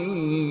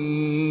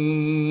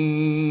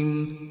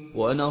الْعَظِيمِ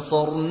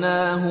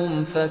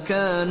وَنَصَرْنَاهُمْ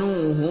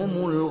فَكَانُوا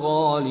هُمُ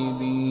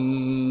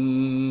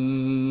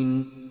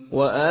الْغَالِبِينَ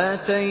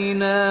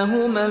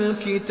وَآتَيْنَاهُمَا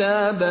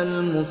الْكِتَابَ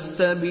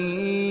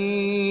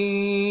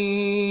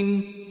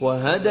الْمُسْتَبِينَ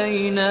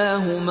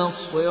وَهَدَيْنَاهُمَا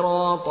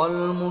الصِّرَاطَ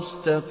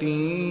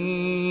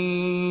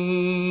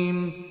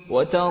الْمُسْتَقِيمَ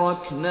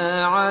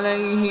وَتَرَكْنَا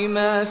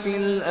عَلَيْهِمَا فِي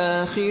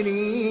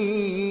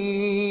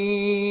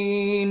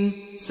الْآخِرِينَ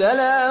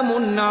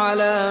سَلَامٌ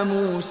عَلَىٰ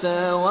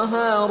مُوسَىٰ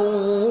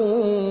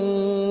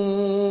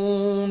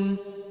وَهَارُونَ۔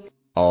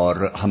 اور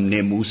ہم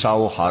نے موسیٰ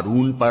و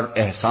ہارون پر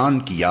احسان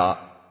کیا،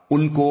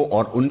 ان کو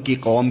اور ان کی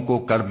قوم کو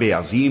کرب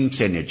عظیم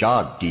سے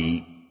نجات دی،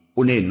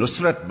 انہیں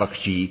نصرت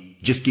بخشی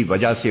جس کی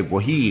وجہ سے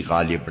وہی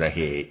غالب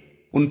رہے،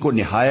 ان کو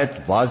نہایت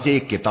واضح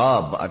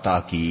کتاب عطا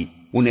کی،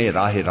 انہیں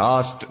راہ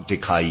راست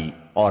دکھائی،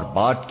 اور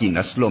بعد کی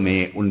نسلوں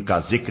میں ان کا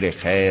ذکر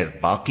خیر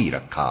باقی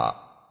رکھا۔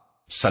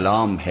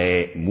 سلام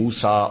ہے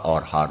موسیٰ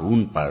اور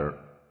ہارون پر۔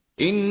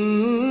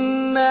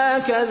 اِنَّا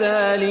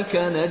كَذَلِكَ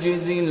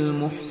نَجْزِي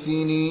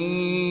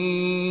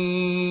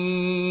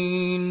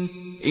الْمُحْسِنِينَ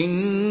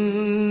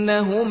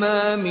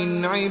إِنَّهُمَا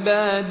مِنْ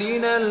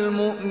عِبَادِنَا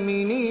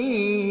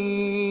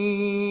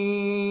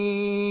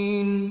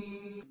الْمُؤْمِنِينَ۔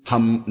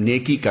 ہم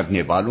نیکی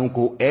کرنے والوں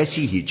کو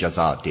ایسی ہی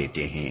جزا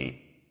دیتے ہیں،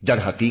 در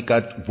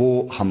حقیقت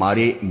وہ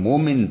ہمارے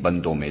مومن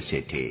بندوں میں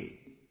سے تھے۔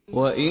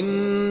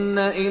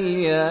 وَإِنَّ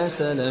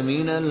إِلْيَاسَ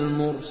لَمِنَ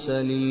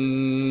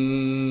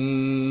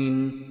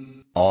الْمُرْسَلِينَ۔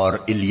 اور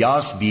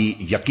الیاس بھی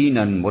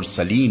یقیناً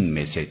مرسلین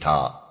میں سے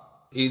تھا۔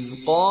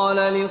 اِذْ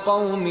قَالَ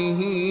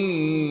لِقَوْمِهِ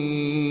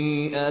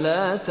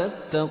أَلَا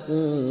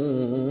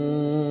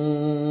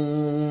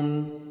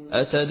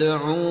تَتَّقُونَ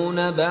أَتَدْعُونَ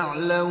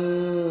بَعْلًا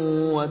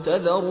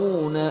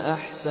وَتَذَرُونَ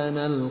أَحْسَنَ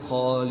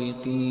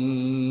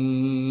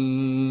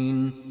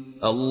الْخَالِقِينَ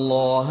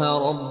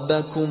اللَّهَ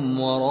رَبَّكُمْ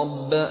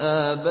وَرَبَّ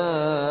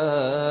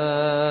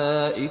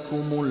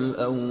آبَائِكُمُ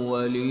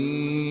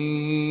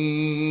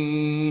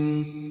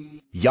الْأَوَّلِينَ۔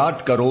 یاد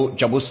کرو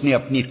جب اس نے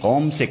اپنی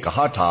قوم سے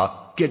کہا تھا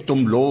کہ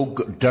تم لوگ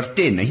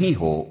ڈرتے نہیں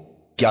ہو،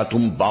 کیا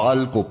تم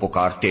بال کو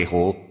پکارتے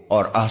ہو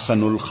اور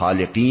احسن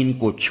الخالقین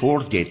کو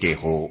چھوڑ دیتے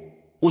ہو،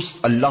 اس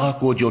اللہ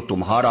کو جو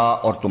تمہارا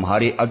اور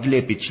تمہارے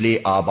اگلے پچھلے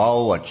آباء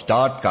و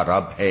اجداد کا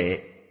رب ہے۔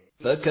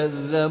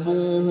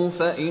 فَكَذَّبُوهُ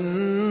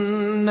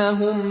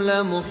فَإِنَّهُمْ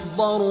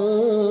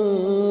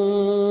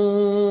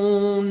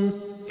لَمُحْضَرُونَ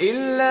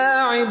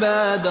إِلَّا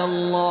عِبَادَ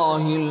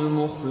اللَّهِ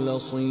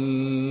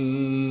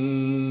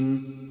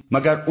الْمُخْلَصِينَ۔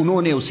 مگر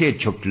انہوں نے اسے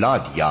جھٹلا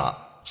دیا،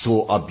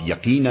 سو اب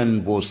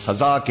یقیناً وہ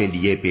سزا کے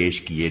لیے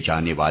پیش کیے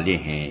جانے والے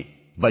ہیں،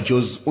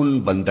 بجز ان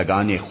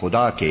بندگان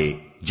خدا کے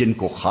جن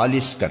کو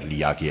خالص کر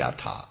لیا گیا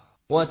تھا۔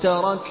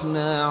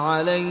 وَتَرَكْنَا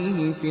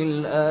عَلَيْهِ فِي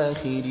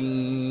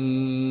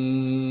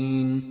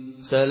الْآخِرِينَ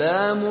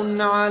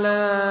سَلَامٌ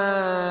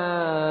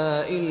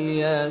عَلَىٰ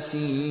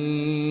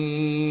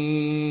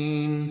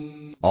الْيَاسِينَ۔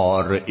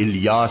 اور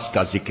الیاس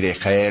کا ذکر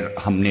خیر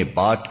ہم نے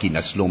بعد کی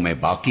نسلوں میں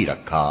باقی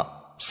رکھا،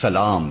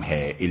 سلام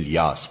ہے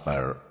الیاس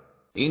پر۔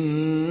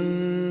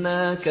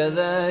 اِنَّا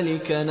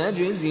كَذَلِكَ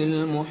نَجْزِي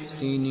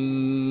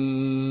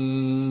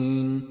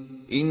الْمُحْسِنِينَ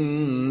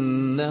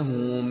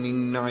إِنَّهُ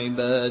مِنْ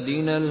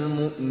عِبَادِنَا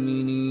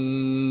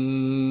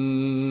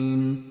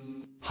الْمُؤْمِنِينَ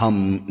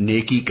ہم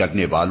نیکی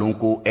کرنے والوں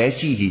کو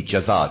ایسی ہی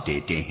جزا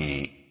دیتے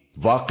ہیں،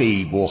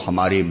 واقعی وہ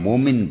ہمارے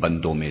مومن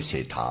بندوں میں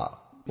سے تھا۔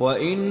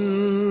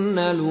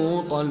 وَإِنَّ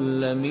لُوطًا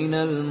لَّمِنَ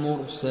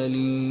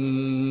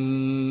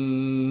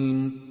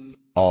الْمُرْسَلِينَ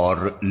اور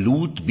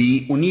لوط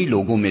بھی انہی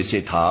لوگوں میں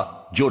سے تھا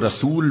جو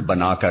رسول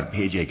بنا کر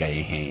بھیجے گئے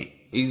ہیں۔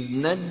 إِذْ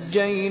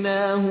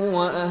نَجَّيْنَاهُ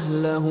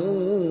وَأَهْلَهُ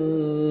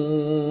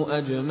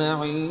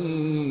أَجْمَعِينَ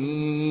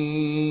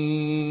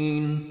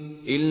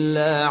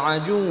إِلَّا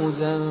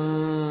عَجُوزًا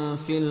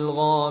فِي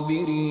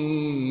الْغَابِرِينَ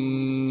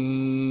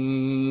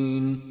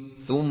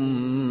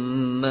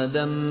ثُمَّ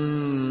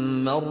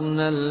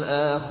دَمَّرْنَا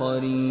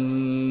الْآخَرِينَ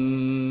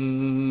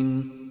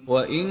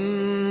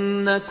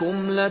وَإِنَّكُمْ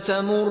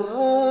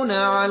لَتَمُرُّونَ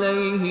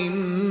عَلَيْهِم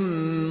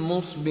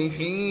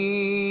مُّصْبِحِينَ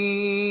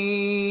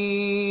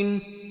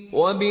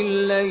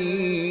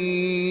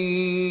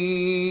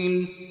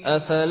وَبِاللَّيْلِ ۗ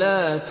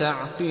أَفَلَا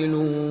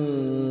تَعْقِلُونَ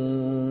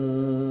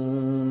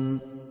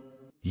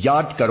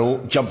یاد کرو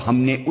جب ہم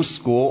نے اس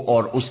کو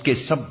اور اس کے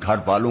سب گھر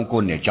والوں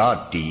کو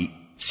نجات دی،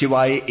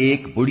 سوائے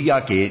ایک بڑھیا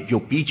کے جو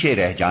پیچھے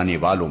رہ جانے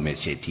والوں میں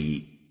سے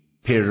تھی،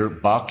 پھر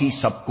باقی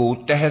سب کو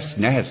تہس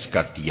نہس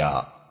کر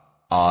دیا۔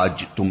 آج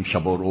تم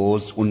شب و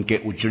روز ان کے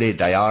اجڑے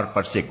دیار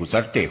پر سے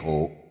گزرتے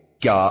ہو،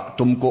 کیا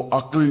تم کو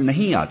عقل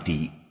نہیں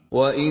آتی؟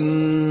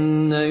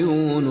 وَإِنَّ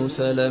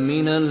يُونُسَ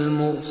لَمِنَ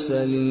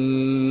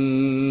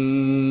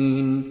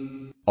الْمُرْسَلِينَ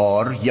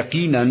اور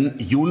یقیناً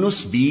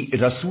یونس بھی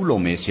رسولوں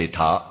میں سے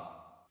تھا۔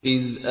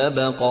 إِذْ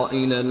أَبَقَ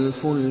إِلَى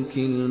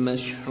الْفُلْكِ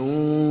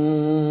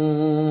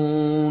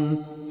الْمَشْحُونِ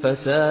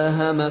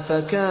فَسَاهَمَ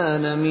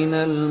فَكَانَ مِنَ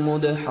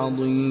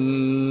الْمُدْحَضِينَ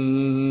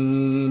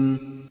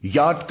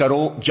یاد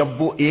کرو جب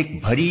وہ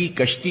ایک بھری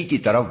کشتی کی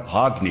طرف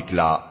بھاگ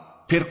نکلا،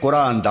 پھر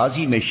قرعہ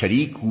اندازی میں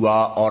شریک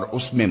ہوا اور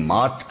اس میں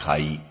مات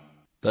کھائی۔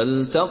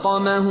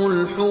 فَالْتَقَمَهُ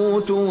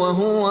الْحُوتُ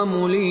وَهُوَ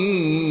مُلِيمٌ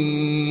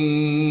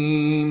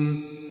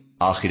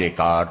آخر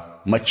کار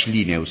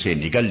مچھلی نے اسے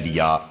نگل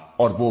لیا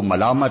اور وہ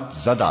ملامت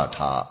زدہ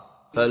تھا۔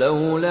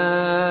 فَلَوْلَا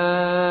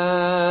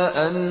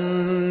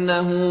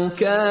أَنَّهُ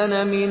كَانَ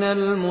مِنَ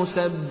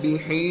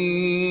الْمُسَبِّحِينَ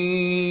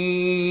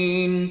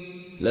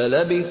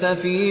لَلَبِثَ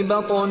فِي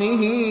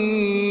بَطْنِهِ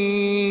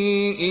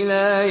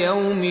إِلَى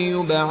يَوْمِ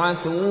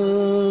يُبْعَثُونَ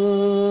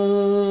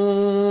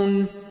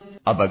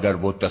اب اگر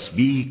وہ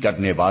تسبیح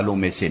کرنے والوں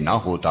میں سے نہ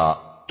ہوتا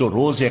تو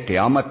روز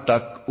قیامت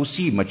تک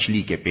اسی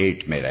مچھلی کے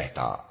پیٹ میں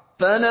رہتا۔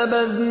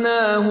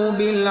 فَنَبَذْنَاهُ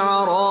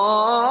بِالْعَرَاءِ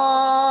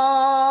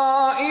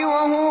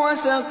وَهُوَ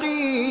سَقِيمٌ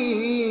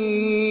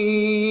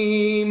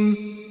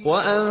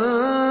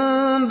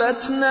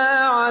وَأَنبَتْنَا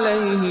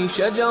عَلَيْهِ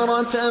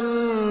شَجَرَةً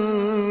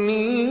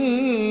مِّن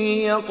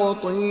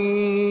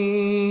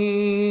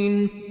يَقْطِينٍ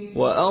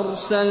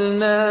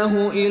وَأَرْسَلْنَاهُ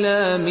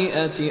إِلَىٰ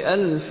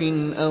 100,000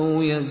 أَوْ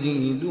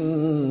يَزِيدُونَ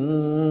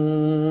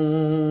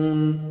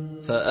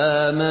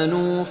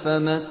فَآمَنُوا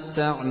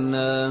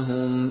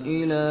فَمَتَّعْنَاهُمْ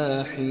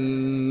إِلَىٰ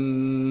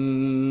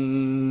حِينٍ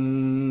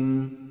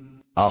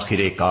آخر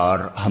کار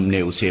ہم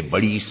نے اسے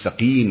بڑی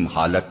سقیم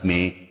حالت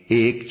میں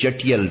ایک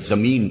چٹیل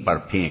زمین پر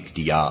پھینک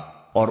دیا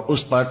اور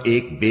اس پر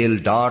ایک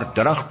بیلدار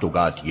درخت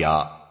اگا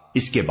دیا۔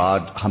 اس کے بعد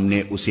ہم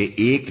نے اسے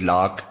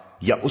 1,00,000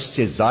 یا اس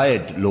سے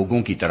زائد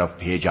لوگوں کی طرف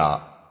بھیجا،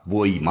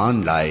 وہ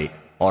ایمان لائے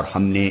اور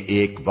ہم نے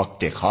ایک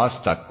وقت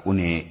خاص تک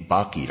انہیں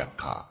باقی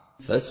رکھا۔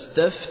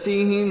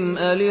 فَاسْتَفْتِهِمْ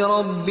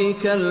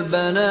أَلِرَبِّكَ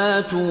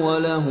الْبَنَاتُ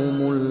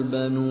وَلَهُمُ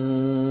الْبَنُونَ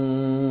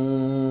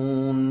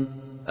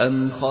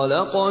أَمْ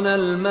خَلَقْنَا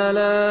الْمَلَائِكَةَ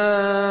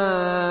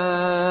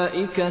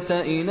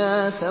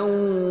إِنَاثًا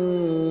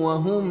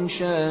وَهُمْ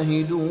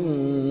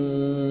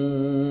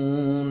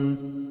شَاهِدُونَ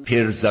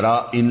پھر ذرا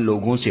ان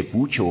لوگوں سے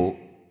پوچھو،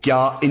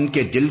 کیا ان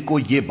کے دل کو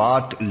یہ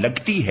بات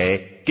لگتی ہے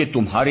کہ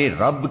تمہارے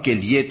رب کے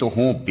لیے تو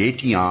ہوں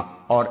بیٹیاں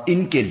اور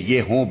ان کے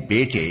لیے ہوں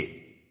بیٹے؟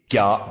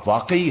 کیا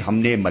واقعی ہم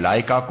نے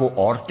ملائکہ کو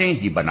عورتیں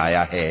ہی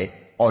بنایا ہے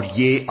اور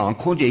یہ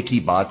آنکھوں دیکھی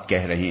بات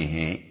کہہ رہے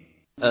ہیں؟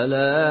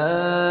 أَلَا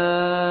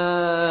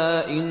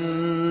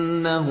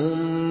إِنَّهُمْ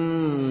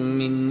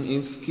مِنْ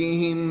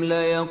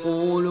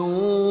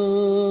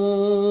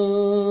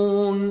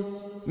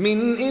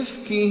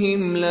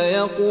إِفْكِهِمْ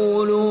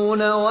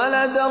لَيَقُولُونَ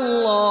وَلَدَ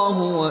اللَّهُ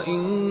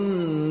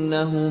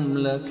وَإِنَّهُمْ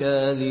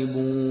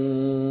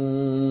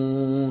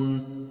لَكَاذِبُونَ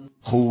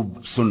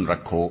خوب سن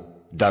رکھو،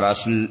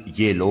 دراصل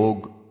یہ لوگ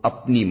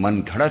اپنی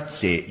من گھڑت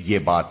سے یہ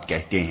بات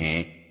کہتے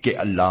ہیں کہ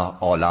اللہ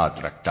اولاد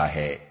رکھتا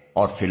ہے،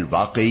 اور فی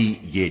الواقعی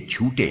یہ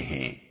جھوٹے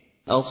ہیں۔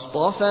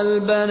 أَصْطَفَى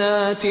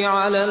الْبَنَاتِ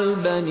عَلَى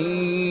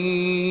الْبَنِينَ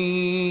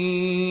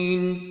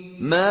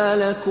مَا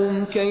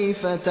لَكُمْ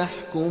كَيْفَ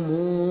تَحْكُمُونَ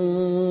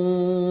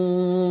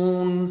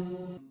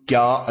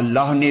کیا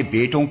اللہ نے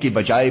بیٹوں کی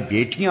بجائے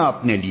بیٹیاں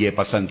اپنے لیے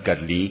پسند کر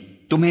لی؟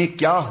 تمہیں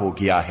کیا ہو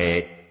گیا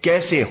ہے؟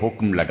 کیسے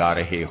حکم لگا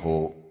رہے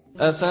ہو؟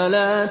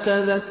 أَفَلَا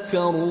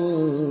تَذَكَّرُونَ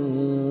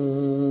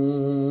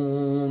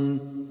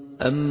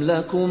أَمْ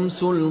لَكُمْ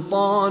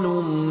سُلْطَانٌ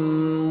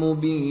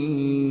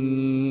مُّبِينٌ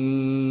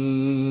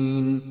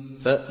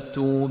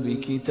فَأْتُوا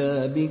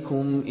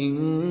بِكِتَابِكُمْ إِن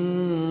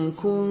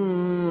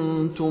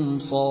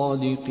كُنتُمْ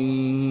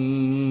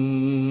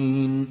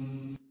صَادِقِينَ۔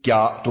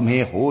 کیا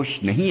تمہیں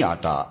ہوش نہیں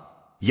آتا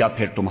یا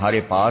پھر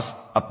تمہارے پاس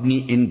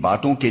اپنی ان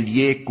باتوں کے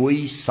لیے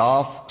کوئی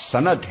صاف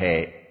سند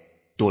ہے؟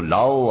 تو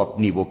لاؤ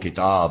اپنی وہ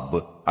کتاب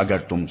اگر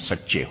تم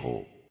سچے ہو۔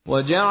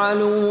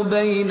 وَجَعَلُوا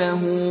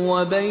بَيْنَهُ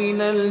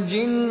وَبَيْنَ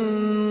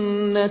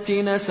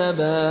الْجِنَّةِ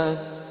نَسَبًا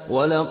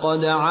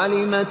وَلَقَدْ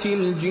عَلِمَتِ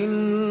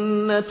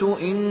الْجِنَّةُ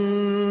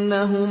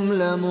إِنَّهُمْ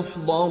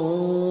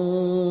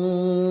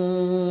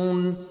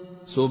لَمُحْضَرُونَ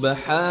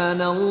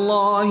سُبْحَانَ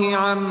اللَّهِ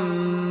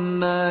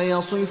عَمَّا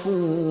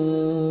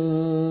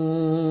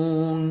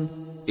يَصِفُونَ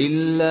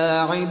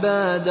إِلَّا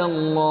عِبَادَ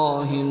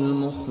اللَّهِ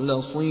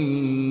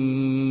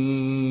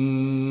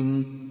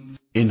الْمُخْلَصِينَ۔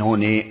 انہوں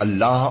نے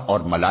اللہ اور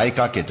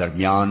ملائکہ کے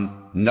درمیان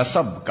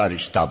نسب کا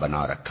رشتہ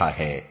بنا رکھا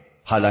ہے،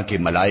 حالانکہ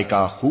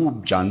ملائکہ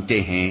خوب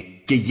جانتے ہیں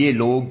کہ یہ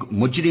لوگ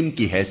مجرم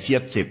کی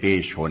حیثیت سے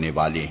پیش ہونے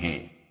والے ہیں،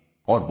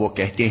 اور وہ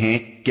کہتے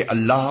ہیں کہ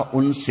اللہ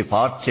ان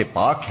صفات سے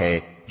پاک ہے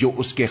جو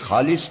اس کے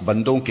خالص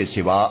بندوں کے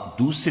سوا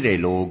دوسرے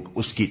لوگ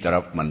اس کی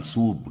طرف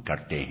منسوب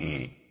کرتے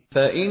ہیں۔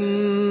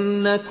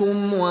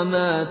 فَإِنَّكُمْ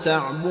وَمَا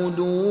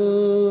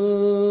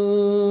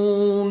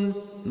تَعْبُدُونَ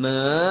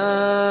مَا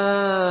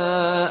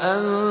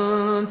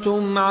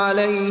أَنتُمْ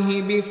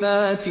عَلَيْهِ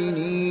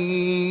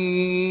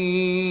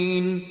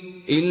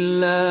بِفَاتِنِينَ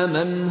إِلَّا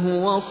مَنْ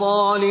هُوَ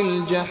صَالِ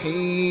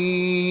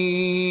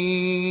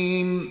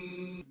الْجَحِيمِ۔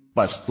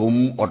 بس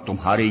تم اور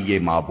تمہارے یہ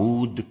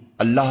معبود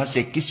اللہ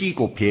سے کسی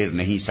کو پھیر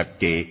نہیں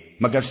سکتے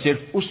مگر صرف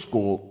اس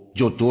کو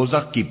جو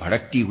دوزخ کی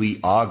بھڑکتی ہوئی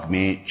آگ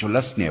میں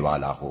جھلسنے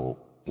والا ہو۔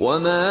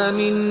 وَمَا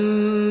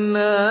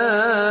مِنَّا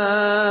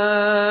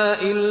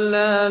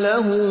إِلَّا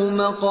لَهُ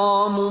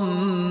مَقَامٌ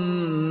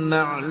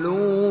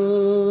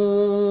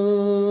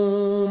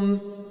مَّعْلُومٌ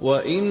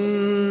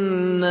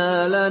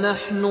وَإِنَّا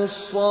لَنَحْنُ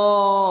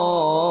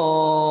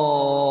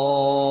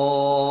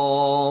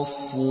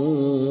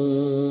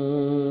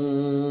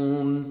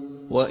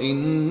الصَّافُّونَ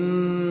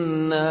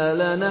وَإِنَّا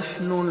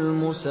لَنَحْنُ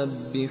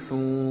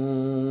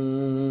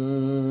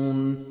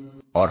الْمُسَبِّحُونَ۔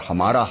 اور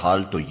ہمارا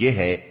حال تو یہ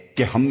ہے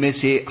کہ ہم میں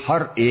سے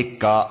ہر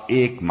ایک کا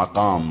ایک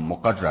مقام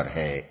مقرر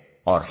ہے،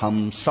 اور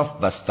ہم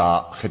صف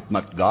بستہ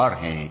خدمتگار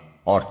ہیں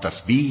اور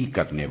تسبیح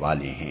کرنے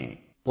والے ہیں۔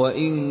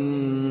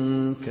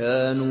 وَإِن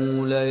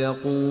كَانُوا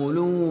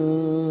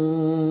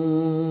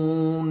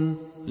لَيَقُولُونَ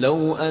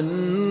لَوْ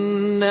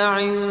أَنَّ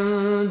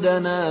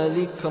عِندَنَا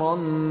ذِكْرًا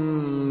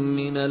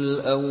مِّنَ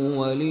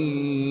الْأَوَّلِينَ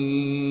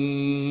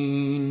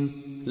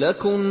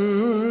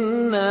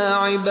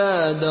لَكُنَّا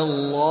عِبَادَ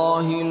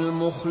اللَّهِ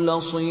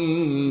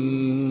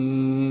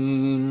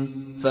الْمُخْلَصِينَ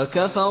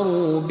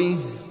فَكَفَرُوا بِهِ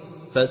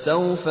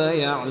فَسَوْفَ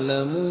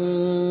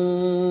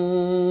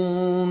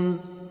يَعْلَمُونَ۔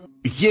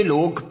 یہ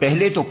لوگ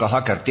پہلے تو کہا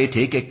کرتے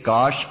تھے کہ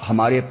کاش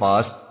ہمارے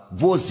پاس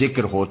وہ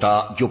ذکر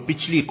ہوتا جو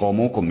پچھلی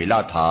قوموں کو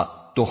ملا تھا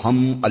تو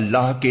ہم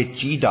اللہ کے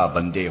چیدہ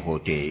بندے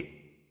ہوتے،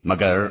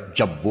 مگر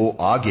جب وہ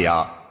آ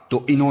گیا تو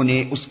انہوں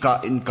نے اس کا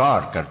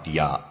انکار کر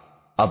دیا۔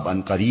 اب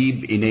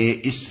عنقریب انہیں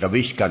اس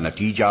روش کا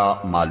نتیجہ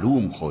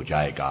معلوم ہو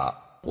جائے گا۔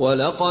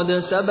 وَلَقَدْ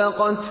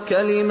سَبَقَتْ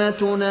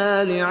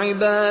كَلِمَتُنَا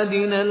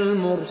لِعِبَادِنَا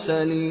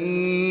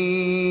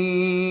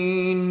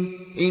الْمُرْسَلِينَ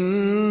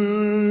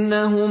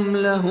إِنَّهُمْ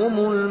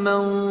لَهُمُ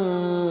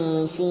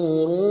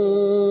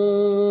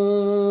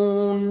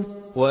الْمَنصُورُونَ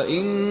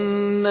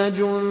وَإِنَّ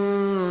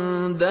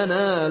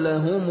جُندَنَا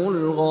لَهُمُ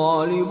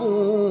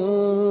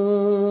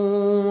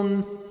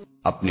الْغَالِبُونَ۔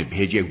 اپنے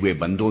بھیجے ہوئے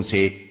بندوں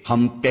سے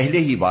ہم پہلے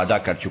ہی وعدہ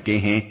کر چکے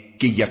ہیں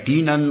کہ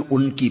یقیناً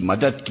ان کی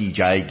مدد کی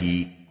جائے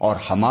گی اور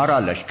ہمارا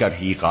لشکر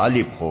ہی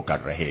غالب ہو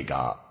کر رہے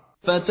گا۔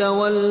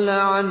 فَتَوَلَّ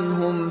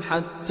عَنْهُمْ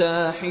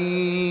حَتَّى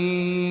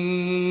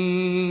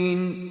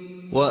حِينٍ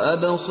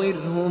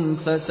وَأَبْصِرْهُمْ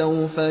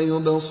فَسَوْفَ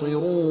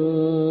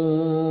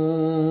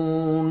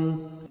يُبْصِرُونَ۔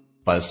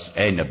 پس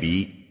اے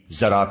نبی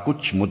ذرا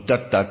کچھ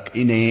مدت تک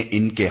انہیں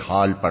ان کے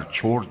حال پر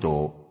چھوڑ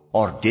دو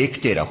اور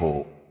دیکھتے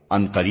رہو،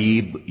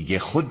 عنقریب یہ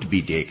خود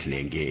بھی دیکھ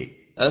لیں گے۔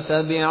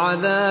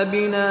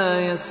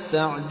 أَفَبِعَذَابِنَا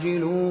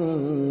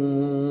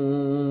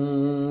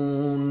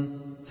يَسْتَعْجِلُونَ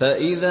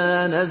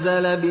فَإِذَا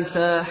نَزَلَ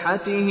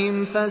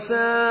بِسَاحَتِهِمْ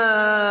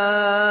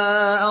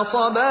فَسَاءَ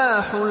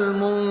صَبَاحُ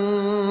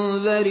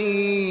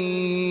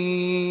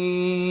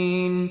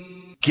الْمُنذَرِينَ۔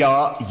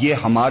 کیا یہ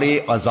ہمارے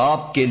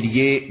عذاب کے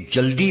لیے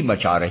جلدی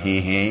مچا رہے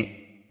ہیں؟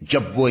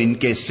 جب وہ ان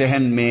کے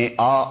صحن میں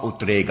آ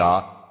اترے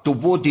گا تو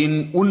وہ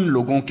دن ان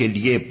لوگوں کے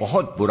لیے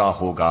بہت برا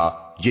ہوگا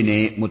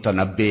جنہیں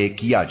متنبع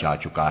کیا جا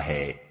چکا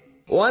ہے۔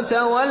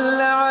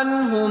 وَتَوَلَّ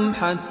عَنْهُمْ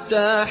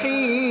حَتَّى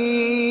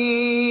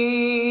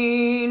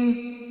حِينٍ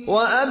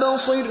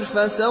وَأَبْصِرْ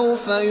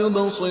فَسَوْفَ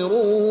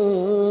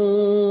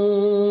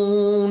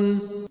يُبْصِرُونَ۔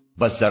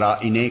 بس ذرا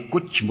انہیں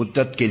کچھ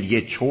مدت کے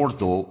لیے چھوڑ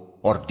دو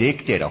اور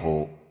دیکھتے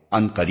رہو،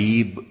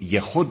 عنقریب یہ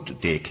خود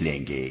دیکھ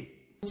لیں گے۔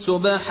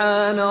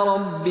 سبحان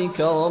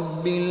ربك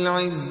رب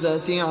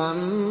العزة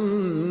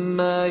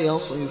عما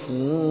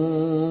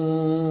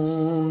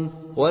يصفون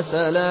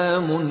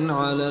وسلام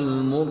على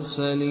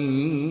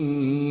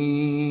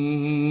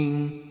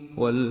المرسلين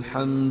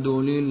والحمد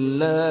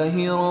للہ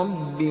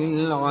رب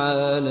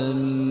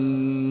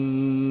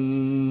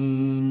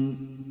العالمین۔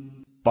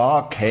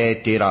 پاک ہے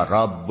تیرا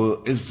رب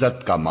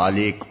عزت کا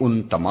مالک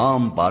ان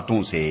تمام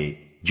باتوں سے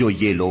جو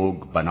یہ لوگ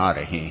بنا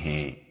رہے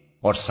ہیں،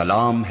 اور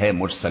سلام ہے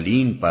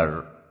مرسلین پر،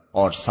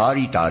 اور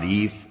ساری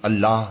تعریف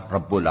اللہ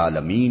رب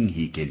العالمین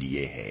ہی کے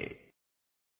لیے ہے۔